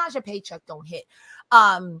Christmas. Sometimes your paycheck don't hit.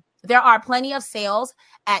 There are plenty of sales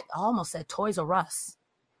at, I almost said Toys R Us.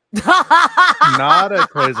 Not a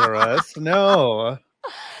Toys R Us, no.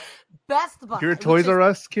 Best Buy. You're a Toys R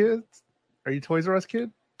Us kid? Are you a Toys R Us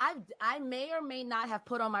kid? I may or may not have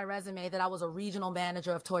put on my resume that I was a regional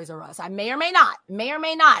manager of Toys R Us. I may or may not.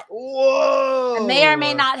 Whoa. I may or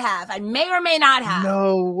may not have.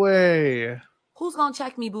 No way. Who's going to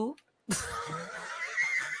check me, boo?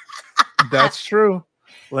 That's true.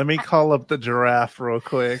 Let me call up the giraffe real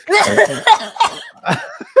quick.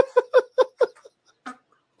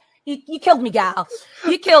 You killed me, gal.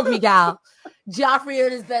 Joffrey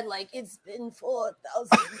in his bed like, it's been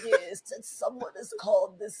 4,000 years since someone has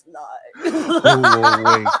called this line. Who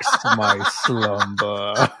awakes my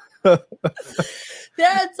slumber? There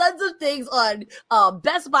are tons of things on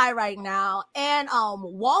Best Buy right now and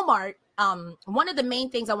Walmart. One of the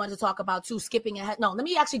main things I wanted to talk about too, skipping ahead. No, let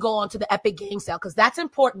me actually go on to the Epic Game Sale, because that's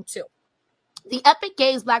important too. The Epic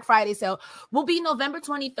Games Black Friday sale will be November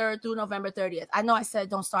 23rd through November 30th. I know I said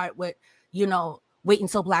don't start with, wait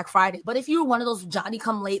until Black Friday. But if you're one of those Johnny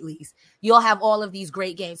come latelys, you'll have all of these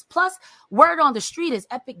great games. Plus, word on the street is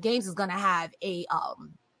Epic Games is going to have a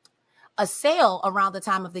sale around the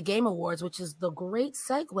time of the Game Awards, which is the great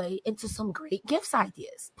segue into some great gifts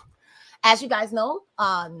ideas. As you guys know,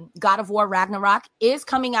 God of War Ragnarok is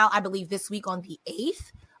coming out, I believe, this week on the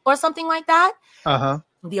 8th or something like that.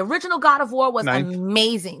 The original God of War was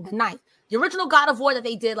amazing. The 9th. The original God of War that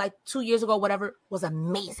they did like 2 years ago, whatever, was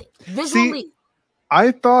amazing. Visually. See,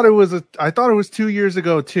 I thought it was 2 years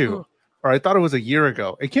ago too. Or I thought it was a year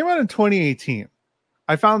ago. It came out in 2018.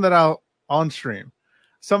 I found that out on stream.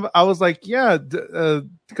 I was like, yeah,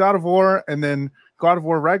 God of War, and then God of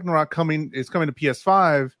War Ragnarok is coming to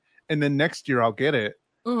PS5, and then next year I'll get it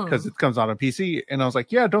because it comes out on PC. And I was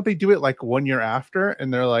like, yeah, don't they do it like 1 year after?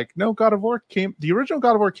 And they're like, no, the original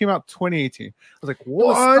God of War came out 2018. I was like,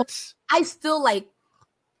 what? I still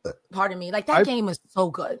pardon me, that game is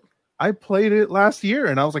so good. I played it last year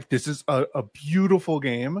and I was like, this is a beautiful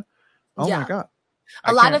game. Oh my God.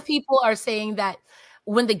 A lot of people are saying that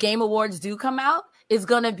when the Game Awards do come out, it's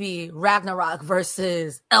going to be Ragnarok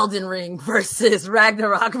versus Elden Ring versus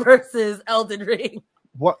Ragnarok versus Elden Ring.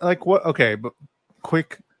 What? Okay, but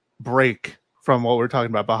quick break from what we're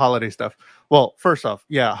talking about holiday stuff. Well, first off,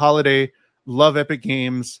 yeah, holiday, love Epic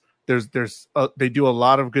Games. They do a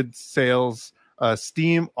lot of good sales.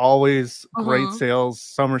 Steam, always great sales.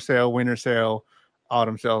 Summer sale, winter sale,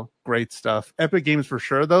 autumn sale, great stuff. Epic Games for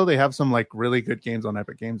sure, though. They have some really good games on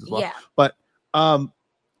Epic Games as well. Yeah. But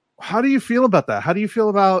how do you feel about that? How do you feel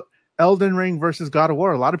about Elden Ring versus God of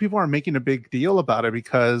War? A lot of people are making a big deal about it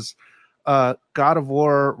because God of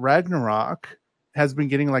War Ragnarok has been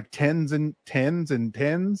getting tens and tens and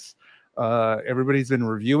tens. Everybody's been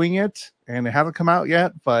reviewing it and it hasn't come out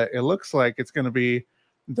yet, but it looks like it's going to be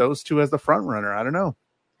those two as the front runner. I don't know.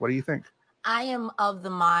 What do you think? I am of the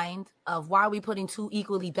mind of why are we putting two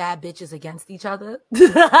equally bad bitches against each other?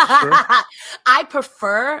 Sure. I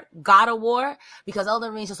prefer God of War because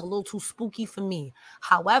Elden Ring is just a little too spooky for me.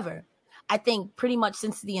 However, I think pretty much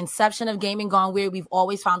since the inception of Gaming Gone Weird, we've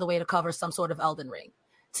always found a way to cover some sort of Elden Ring.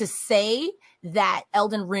 To say that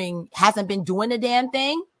Elden Ring hasn't been doing a damn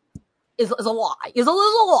thing is a lie. Is a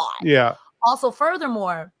little lie. Yeah. Also,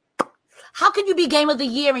 furthermore, how can you be Game of the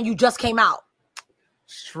Year and you just came out?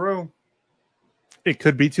 It's true. It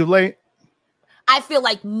could be too late. I feel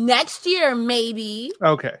like next year, maybe.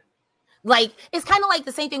 Okay. It's kind of like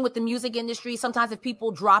the same thing with the music industry. Sometimes if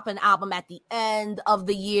people drop an album at the end of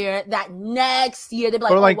the year, that next year, they'll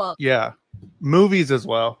be like, yeah. Movies as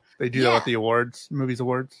well. They do that with the awards, movies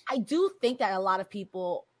awards. I do think that a lot of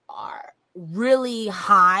people are really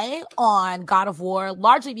high on God of War,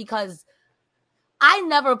 largely because I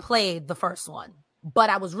never played the first one.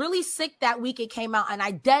 But I was really sick that week it came out, and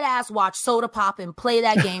I dead ass watched Soda Pop and play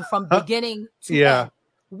that game from beginning to end.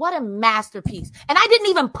 What a masterpiece. And I didn't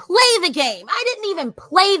even play the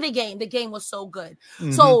game. The game was so good.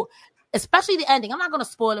 Mm-hmm. So, especially the ending. I'm not going to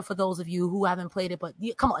spoil it for those of you who haven't played it, but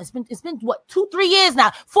come on, it's been what, 2-3 years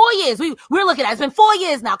now? 4 years. We're looking at it. It's been 4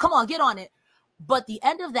 years now. Come on, get on it. But the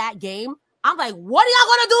end of that game, I'm like, what are y'all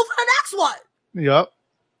going to do for the next one? Yep.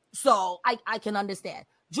 So, I can understand.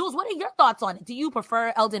 Jules, what are your thoughts on it? Do you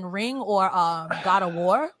prefer Elden Ring or God of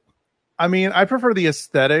War? I mean, I prefer the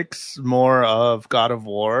aesthetics more of God of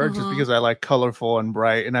War, just because I like colorful and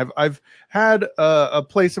bright. And I've had a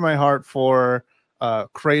place in my heart for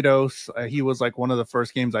Kratos. He was one of the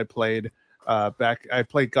first games I played back. I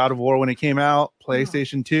played God of War when it came out,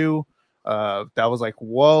 PlayStation 2. That was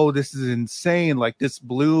whoa, this is insane. This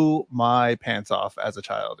blew my pants off as a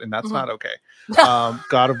child, and that's not okay.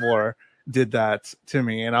 God of War did that to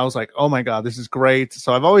me, and I was like, oh my God, this is great.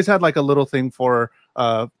 So I've always had a little thing for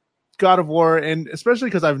God of War, and especially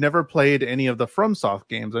because I've never played any of the FromSoft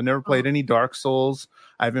games. I've never played any Dark Souls.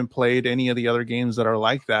 I haven't played any of the other games that are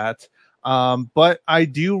like that. But I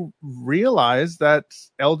do realize that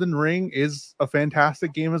Elden Ring is a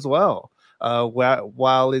fantastic game as well.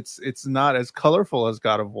 While it's not as colorful as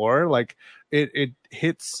God of War, it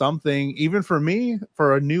hits something, even for me,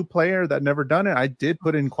 for a new player that never done it. I did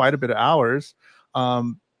put in quite a bit of hours.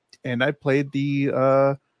 And I played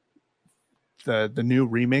the new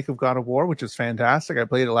remake of God of War, which is fantastic. I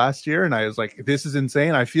played it last year and I was like, this is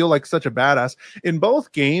insane. I feel like such a badass. In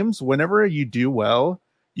both games, whenever you do well,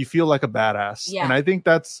 you feel like a badass. Yeah. And I think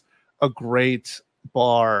that's a great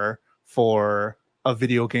bar for a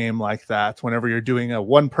video game like that. Whenever you're doing a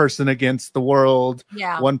one person against the world,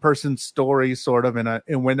 one person story sort of,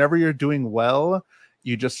 and whenever you're doing well,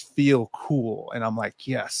 you just feel cool. And I'm like,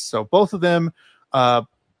 yes. So both of them,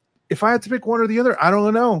 if I had to pick one or the other, I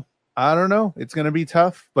don't know. It's going to be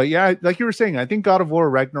tough. But yeah, like you were saying, I think God of War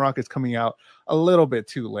Ragnarok is coming out a little bit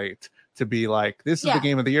too late to be like, this is the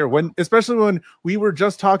game of the year. Especially when we were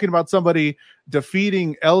just talking about somebody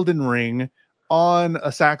defeating Elden Ring on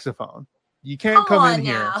a saxophone. You can't come in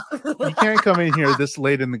here. You can't come in here this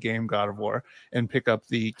late in the game, God of War, and pick up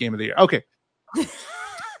the game of the year. Okay.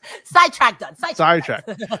 Sidetrack done. Sidetrack.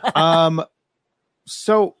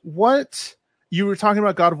 So what you were talking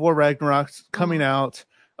about God of War Ragnarok coming out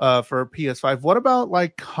for PS5. What about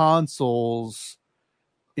like consoles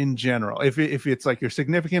in general? If it's like your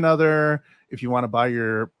significant other, if you want to buy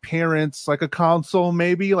your parents like a console,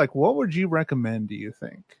 maybe, like what would you recommend, do you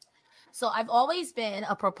think? So I've always been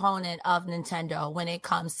a proponent of Nintendo when it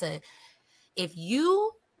comes to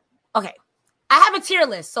okay, I have a tier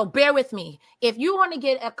list, so bear with me. If you want to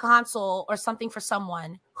get a console or something for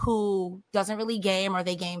someone who doesn't really game, or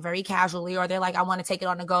they game very casually, or they're like, I want to take it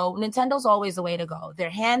on the go, Nintendo's always the way to go. They're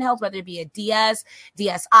handhelds, whether it be a DS,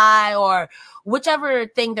 DSi, or whichever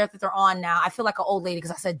thing they're on now. I feel like an old lady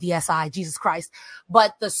because I said DSi, Jesus Christ.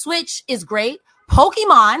 But the Switch is great.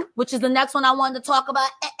 Pokemon, which is the next one I wanted to talk about,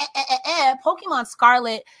 Pokemon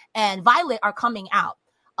Scarlet and Violet are coming out.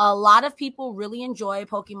 A lot of people really enjoy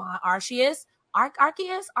Pokemon Arceus. Arceus?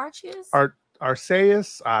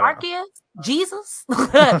 Jesus.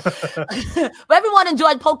 But everyone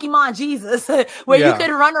enjoyed Pokemon Jesus, where you could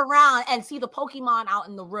run around and see the Pokemon out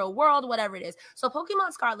in the real world, whatever it is. So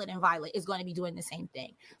Pokemon Scarlet and Violet is going to be doing the same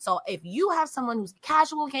thing. So if you have someone who's a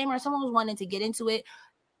casual gamer, someone who's wanting to get into it,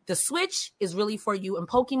 the Switch is really for you, and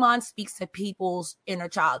Pokemon speaks to people's inner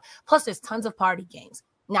child. Plus, there's tons of party games.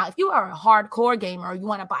 Now, if you are a hardcore gamer, or you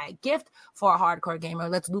want to buy a gift for a hardcore gamer,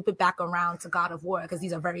 let's loop it back around to God of War, because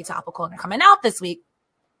these are very topical and they're coming out this week.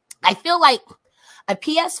 I feel like a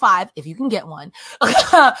PS5, if you can get one,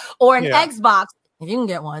 or an Xbox, if you can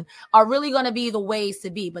get one, are really going to be the ways to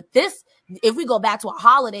be. But this, if we go back to a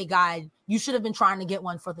holiday guide, you should have been trying to get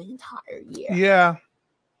one for the entire year. Yeah.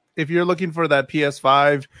 If you're looking for that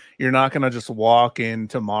PS5, you're not going to just walk in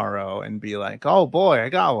tomorrow and be like, oh boy, I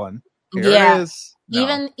got one. Here it is.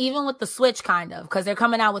 No. Even with the Switch, kind of, because they're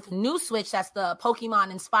coming out with a new Switch that's the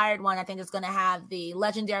Pokemon inspired one. I think it's going to have the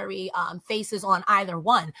legendary faces on either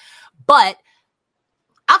one. But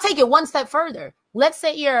I'll take it one step further. Let's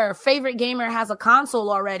say your favorite gamer has a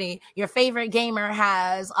console already. Your favorite gamer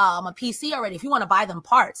has a PC already. If you want to buy them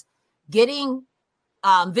parts, getting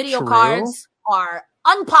video cards are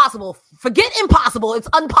impossible. Forget impossible. It's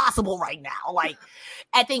impossible right now. Like,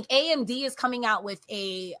 I think AMD is coming out with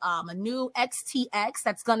a new XTX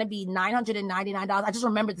that's going to be $999. I just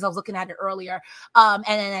remembered this. I was looking at it earlier. And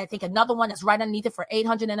then I think another one that's right underneath it for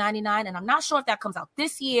 $899. And I'm not sure if that comes out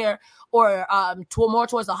this year or more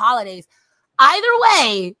towards the holidays. Either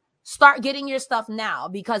way, start getting your stuff now,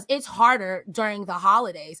 because it's harder during the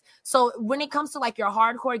holidays. So when it comes to like your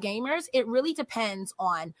hardcore gamers, it really depends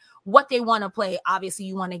on what they want to play. Obviously,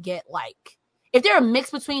 you want to get like, if they're a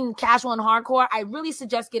mix between casual and hardcore, I really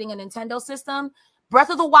suggest getting a Nintendo system.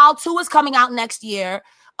 Breath of the Wild 2 is coming out next year.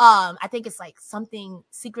 I think it's like something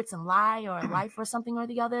Secrets and Lie or Life or something or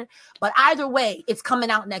the other. But either way, it's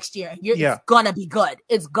coming out next year. It's going to be good.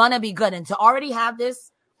 It's going to be good. And to already have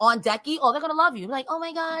this on decky, oh, they're gonna love you. Like, oh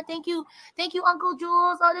my god, thank you, Uncle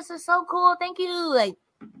Jules. Oh, this is so cool. Thank you. Like,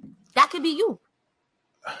 that could be you.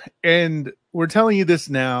 And we're telling you this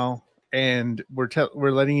now, and we're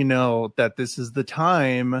letting you know that this is the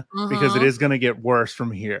time, because it is gonna get worse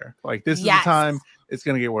from here. Like, this is the time it's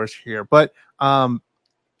gonna get worse here. But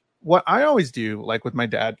what I always do, like with my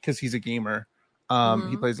dad, because he's a gamer,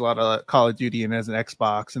 he plays a lot of Call of Duty and has an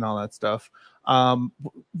Xbox and all that stuff.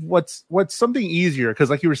 What's something easier, because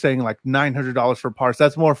like you were saying, like $900 for parts,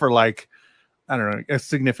 that's more for like, I don't know, a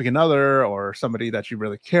significant other or somebody that you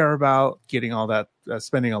really care about, getting all that,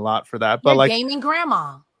 spending a lot for that. But like gaming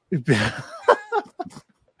grandma.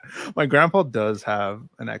 My grandpa does have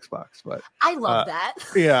an Xbox, but I love that.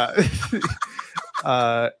 Yeah.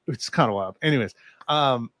 It's kind of wild. Anyways,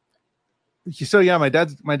 so yeah, my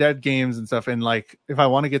dad games and stuff, and like if I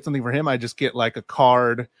want to get something for him, I just get like a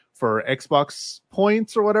card for Xbox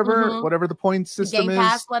points or whatever the point system Game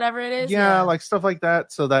Pass, whatever it is. Yeah, like stuff like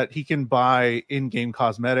that, so that he can buy in-game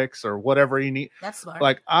cosmetics or whatever you need. That's smart.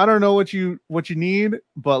 Like, I don't know what you need,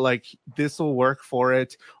 but like this will work for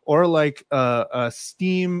it. Or like a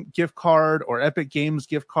Steam gift card or Epic Games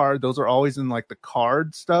gift card. Those are always in like the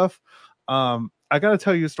card stuff. I gotta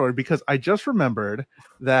tell you a story, because I just remembered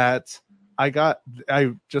that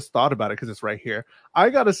I just thought about it because it's right here.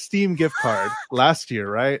 I got a Steam gift card last year,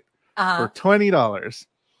 right? For $20.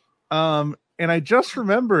 And I just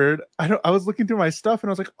remembered, I was looking through my stuff and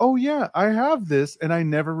I was like, oh yeah, I have this and I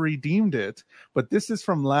never redeemed it. But this is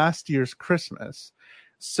from last year's Christmas.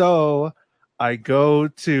 So I go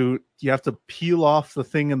to, you have to peel off the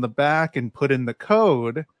thing in the back and put in the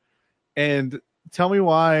code. And tell me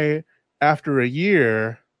why after a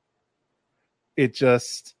year, it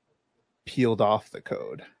just peeled off the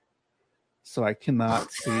code. So I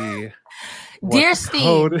cannot see what Dear the Steve,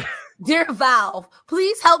 code. dear Valve,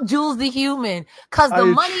 please help Jules the human, because the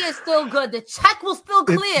money is still good. The check will still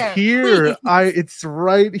clear. It's here. Please. It's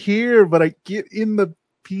right here, but I get in the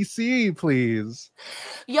PC, please.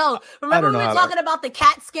 Yo, remember we were talking about the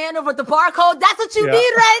CAT scanner with the barcode? That's what you need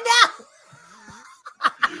right now.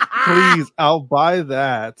 Please, I'll buy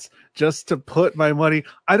that just to put my money.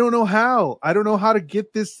 I don't know how. I don't know how to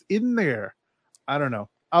get this in there. I don't know.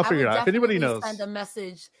 I'll figure it out. If anybody knows, send a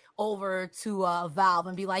message over to Valve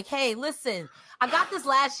and be like, hey, listen, I got this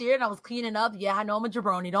last year and I was cleaning up. Yeah, I know I'm a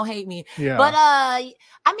jabroni. Don't hate me. Yeah. But I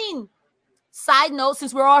mean, side note,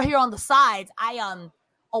 since we're all here on the sides,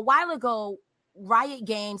 a while ago, Riot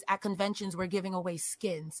Games at conventions were giving away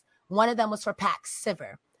skins. One of them was for PAX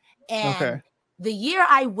Sivir. And the year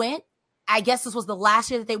I went, I guess this was the last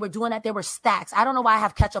year that they were doing that. There were stacks. I don't know why I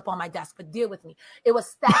have ketchup on my desk, but deal with me. It was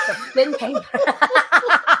stacks of thin paper.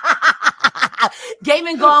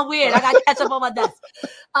 Gaming gone weird. I got ketchup on my desk.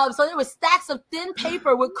 So there were stacks of thin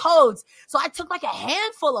paper with codes. So I took like a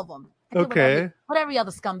handful of them. Okay. What every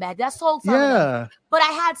other scumbag that sold some of them. But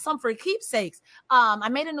I had some for keepsakes. I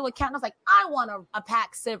made a new account. And I was like, I want a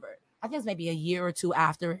PAX Sivir. I think it's maybe a year or two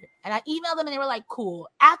after it. And I emailed them and they were like, cool.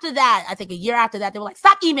 After that, I think a year after that, they were like,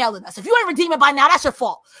 stop emailing us. If you ain't redeem it by now, that's your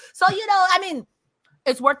fault. So, I mean,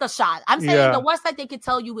 it's worth a shot. I'm saying the worst that they could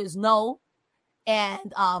tell you is no.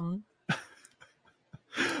 And,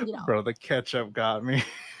 Bro, the ketchup got me.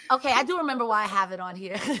 Okay, I do remember why I have it on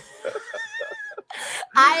here. We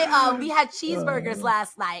had cheeseburgers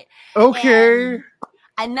last night. Okay.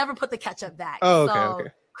 I never put the ketchup back. Oh, okay, so okay.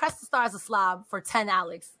 Crest the Stars a slob for 10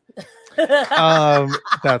 Alex.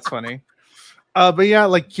 That's funny. But yeah,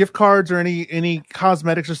 like gift cards or any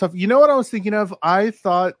cosmetics or stuff. You know what I was thinking of? I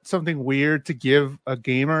thought something weird to give a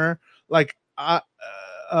gamer, like a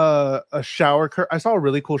shower curtain. I saw a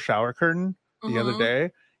really cool shower curtain the other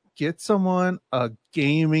day. Get someone a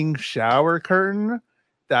gaming shower curtain.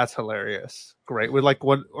 That's hilarious. Great. With like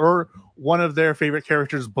one of their favorite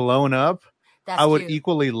characters blown up. I would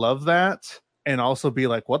equally love that. And also be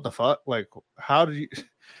like, what the fuck? Like, how did you?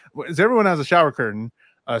 Everyone has a shower curtain,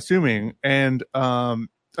 assuming. And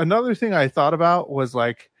another thing I thought about was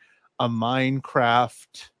like a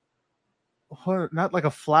Minecraft, not like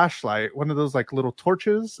a flashlight, one of those like little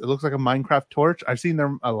torches. It looks like a Minecraft torch. I've seen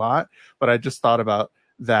them a lot, but I just thought about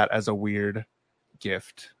that as a weird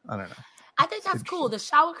gift. I don't know. I think that's cool. The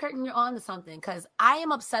shower curtain, you're on to something, because I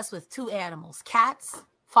am obsessed with two animals, cats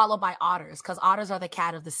followed by otters, because otters are the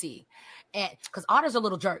cat of the sea. And because otters are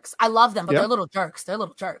little jerks. I love them, but they're little jerks. They're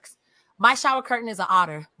little jerks. My shower curtain is an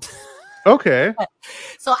otter. Okay.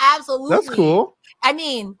 So absolutely. That's cool. I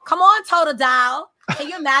mean, come on, Totodile. Can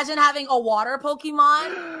you imagine having a water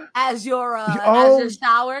Pokemon as your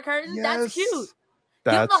shower curtain? Yes. That's cute.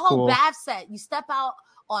 That's Give them the whole cool. bath set. You step out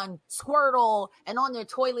on Squirtle, and on their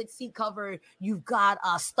toilet seat cover, you've got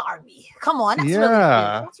Starmie. Come on, that's really cute.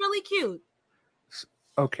 That's really cute.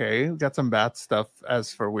 Okay, got some bath stuff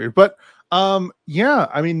as for weird, but yeah,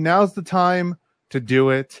 I mean, now's the time to do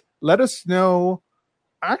it. Let us know.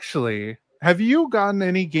 Actually, have you gotten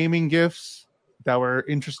any gaming gifts that were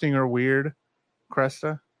interesting or weird,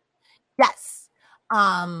 Cresta? Yes.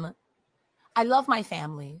 I love my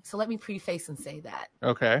family, so let me preface and say that.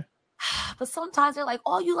 Okay. But sometimes they're like,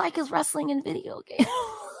 all you like is wrestling and video games.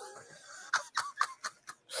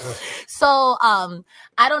 So I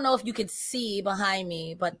don't know if you could see behind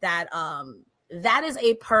me, but that is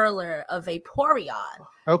a perler of Vaporeon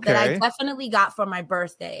that I definitely got for my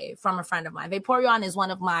birthday from a friend of mine. Vaporeon is one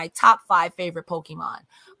of my top 5 favorite Pokemon.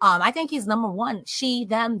 I think he's number 1. She,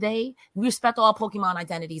 them, they. We respect all Pokemon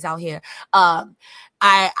identities out here. I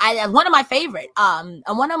one of my favorite. And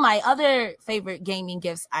one of my other favorite gaming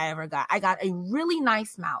gifts I got a really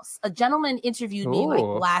nice mouse. A gentleman interviewed me like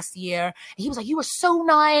last year. And he was like, "You were so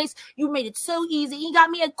nice. You made it so easy." He got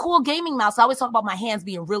me a cool gaming mouse. I always talk about my hands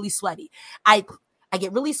being really sweaty. I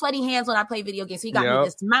get really sweaty hands when I play video games. So he got me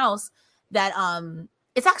this mouse that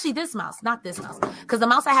it's actually this mouse, not this mouse, because the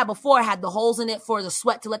mouse I had before had the holes in it for the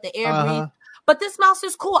sweat to let the air breathe. But this mouse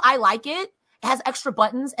is cool. I like it. It has extra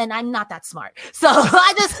buttons, and I'm not that smart, so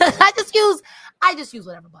I just use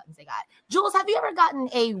whatever buttons they got. Jules, have you ever gotten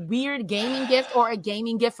a weird gaming gift or a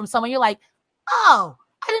gaming gift from someone you're like, oh,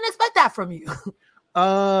 I didn't expect that from you?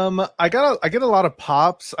 I get a lot of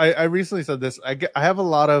pops. I recently said this. I have a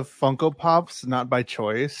lot of Funko Pops, not by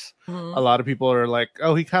choice. A Mm-hmm. lot of people are like,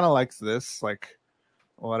 "Oh, he kind of likes this," like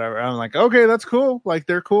whatever. I'm like, "Okay, that's cool. Like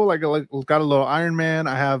they're cool." Like got a little Iron Man.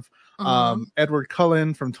 I have Mm-hmm. Edward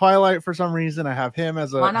Cullen from Twilight for some reason. I have him Why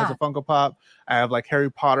as a not? Funko Pop. I have like Harry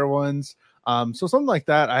Potter ones. So something like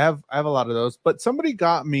that. I have a lot of those. But somebody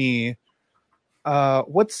got me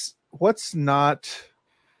what's not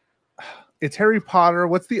it's Harry Potter.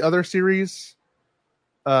 What's the other series?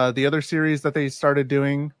 The other series that they started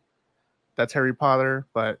doing that's Harry Potter,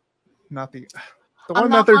 but not the I'm one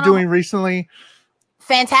that not they're gonna. doing recently.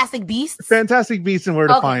 Fantastic Beasts. Fantastic Beasts and Where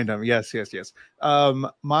to Okay. Find Them. Yes, yes, yes.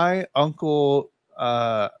 My uncle,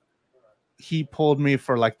 he pulled me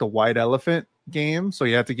for like the White Elephant game, so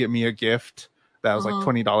he had to get me a gift that was like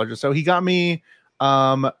Mm-hmm. $20 or so. He got me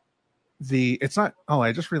um the. It's not. Oh,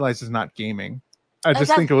 I just realized it's not gaming. I just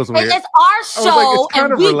Because think it was weird. it's our I was like, it's show kind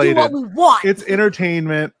and of we do what related. we want. It's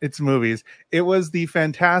entertainment, it's movies. It was the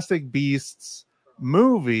Fantastic Beasts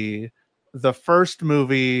movie, the first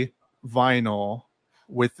movie vinyl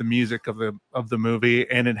with the music of the movie,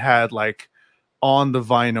 and it had like on the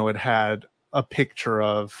vinyl it had a picture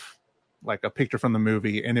of like a picture from the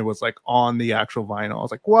movie, and it was like on the actual vinyl. I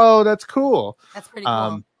was like, whoa, that's cool. That's pretty cool.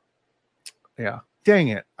 Um, yeah. Dang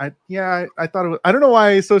it. I thought it was I don't know why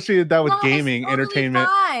I associated that with No, it's gaming, totally entertainment,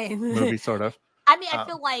 fine. movie sort of. I mean, I Um,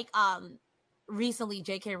 feel like recently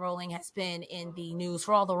J.K. Rowling has been in the news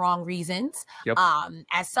for all the wrong reasons. yep.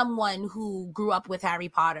 As someone who grew up with Harry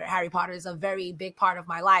Potter is a very big part of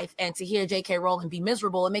my life, and to hear J.K. Rowling be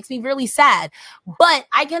miserable, it makes me really sad. But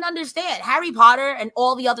I can understand Harry Potter and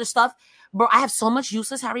all the other stuff. Bro, I have so much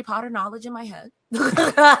useless Harry Potter knowledge in my head.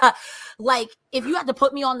 Like, if you had to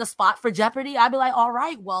put me on the spot for Jeopardy, I'd be like, all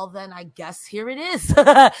right, well, then I guess here it is.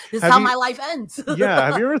 This is Have how you my life ends. yeah,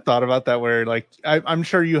 have you ever thought about that where like I'm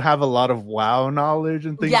sure you have a lot of WoW knowledge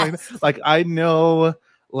and things like that. Yes. Like I know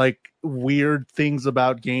like weird things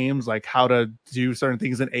about games, like how to do certain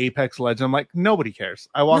things in Apex Legends. I'm like, nobody cares.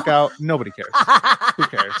 I No. walk out, nobody cares. Who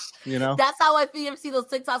cares? You know? That's how I feel. See those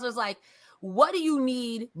TikToks where it's like, what do you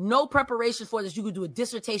need? No preparation for this. You could do a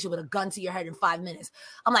dissertation with a gun to your head in 5 minutes.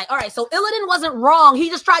 I'm like, all right, so Illidan wasn't wrong. He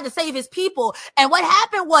just tried to save his people. And what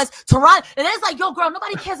happened was Tehran, and it's like, yo, girl,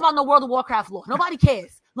 nobody cares about no World of Warcraft lore. Nobody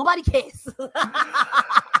cares. Nobody cares.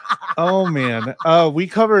 Oh man, we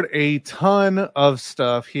covered a ton of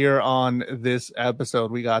stuff here on this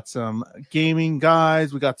episode. We got some gaming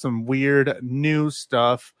guys, we got some weird new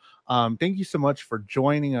stuff. Thank you so much for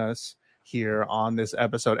joining us here on this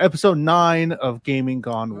episode 9 of Gaming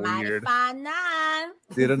Gone Mighty Weird. fine nine.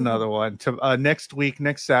 Did another one to next week,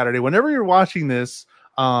 next Saturday. Whenever you're watching this,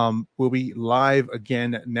 we'll be live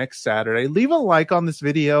again next Saturday. Leave a like on this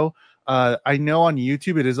video. I know on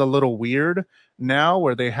YouTube it is a little weird now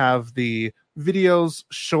where they have the videos,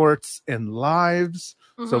 shorts, and lives.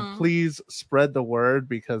 So Mm-hmm. please spread the word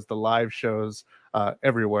because the live shows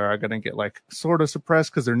everywhere are going to get like sort of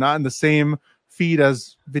suppressed because they're not in the same feed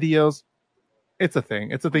as videos. It's a thing.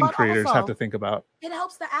 It's a thing But creators have to also, think about. it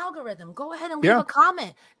helps the algorithm. Go ahead and leave Yeah. a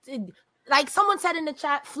comment. Like someone said in the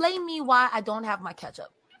chat, flame me why I don't have my ketchup.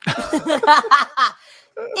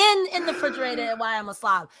 in the refrigerator and why I'm a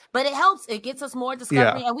slob. But it helps. It gets us more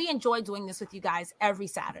discovery, Yeah. and we enjoy doing this with you guys every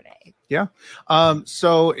Saturday. Yeah.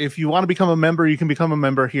 So if you want to become a member, you can become a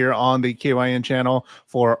member here on the KYN channel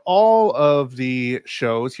for all of the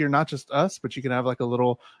shows here, not just us, but you can have like a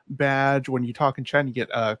little badge when you talk in chat and you get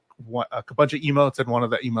a bunch of emotes, and one of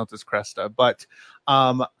the emotes is Cresta. But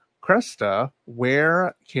Cresta,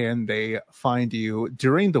 where can they find you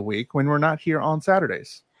during the week when we're not here on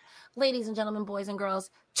Saturdays? Ladies and gentlemen, boys and girls,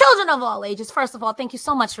 children of all ages, first of all, thank you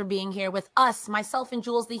so much for being here with us, myself and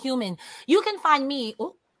Jules the Human. You can find me.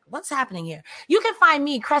 Ooh, what's happening here? You can find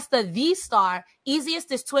me, Cresta the Star. Easiest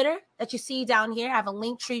is Twitter that you see down here. I have a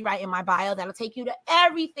link tree right in my bio that'll take you to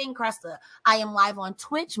everything Cresta. I am live on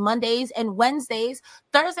Twitch Mondays and Wednesdays.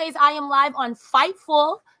 Thursdays, I am live on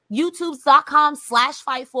Fightful.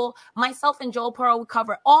 YouTube.com/Fightful. Myself and Joel Pearl, we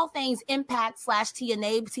cover all things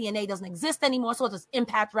Impact/TNA. TNA doesn't exist anymore, so it's just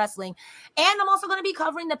Impact Wrestling. And I'm also going to be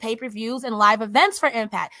covering the pay-per-views and live events for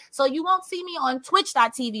Impact. So you won't see me on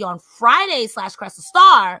Twitch.tv on Friday/Cresta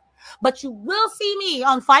Star, but you will see me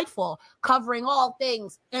on Fightful covering all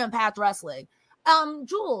things Impact Wrestling.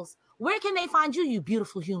 Jules, where can they find you, you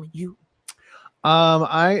beautiful human? You.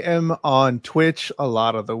 I am on Twitch a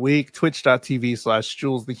lot of the week,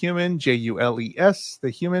 twitch.tv/Jules the Human, Jules the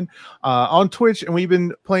Human, on Twitch. And we've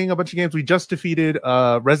been playing a bunch of games. We just defeated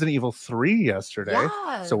Resident Evil 3 yesterday.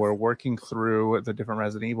 Yes. So we're working through the different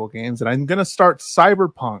Resident Evil games. And I'm going to start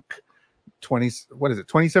Cyberpunk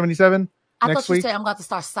 2077. I next thought you week. said I'm about to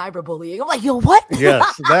start cyberbullying. I'm like, yo, what?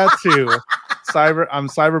 Yes, that too. I'm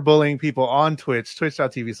cyberbullying people on Twitch,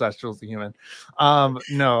 twitch.tv/Jules the Human.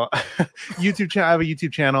 No, YouTube channel. I have a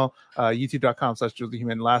YouTube channel, youtube.com/Jules the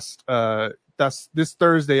Human. That's this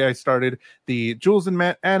Thursday I started the Jules and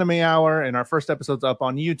Matt Anime Hour, and our first episode's up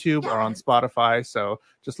on YouTube or on Spotify. So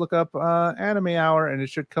just look up Anime Hour and it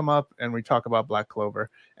should come up, and we talk about Black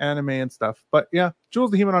Clover anime and stuff. But yeah,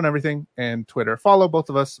 Jules the Human on everything, and Twitter. Follow both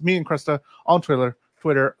of us, me and Krista, on Twitter.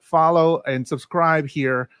 Follow and subscribe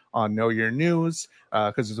here on Know Your News,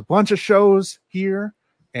 because there's a bunch of shows here,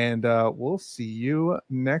 and we'll see you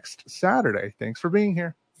next Saturday. Thanks for being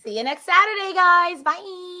here. See you next Saturday, guys. Bye.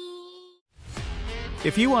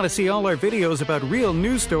 If you want to see all our videos about real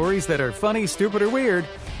news stories that are funny, stupid, or weird,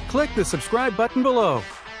 click the subscribe button below.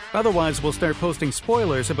 Otherwise, we'll start posting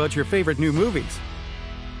spoilers about your favorite new movies.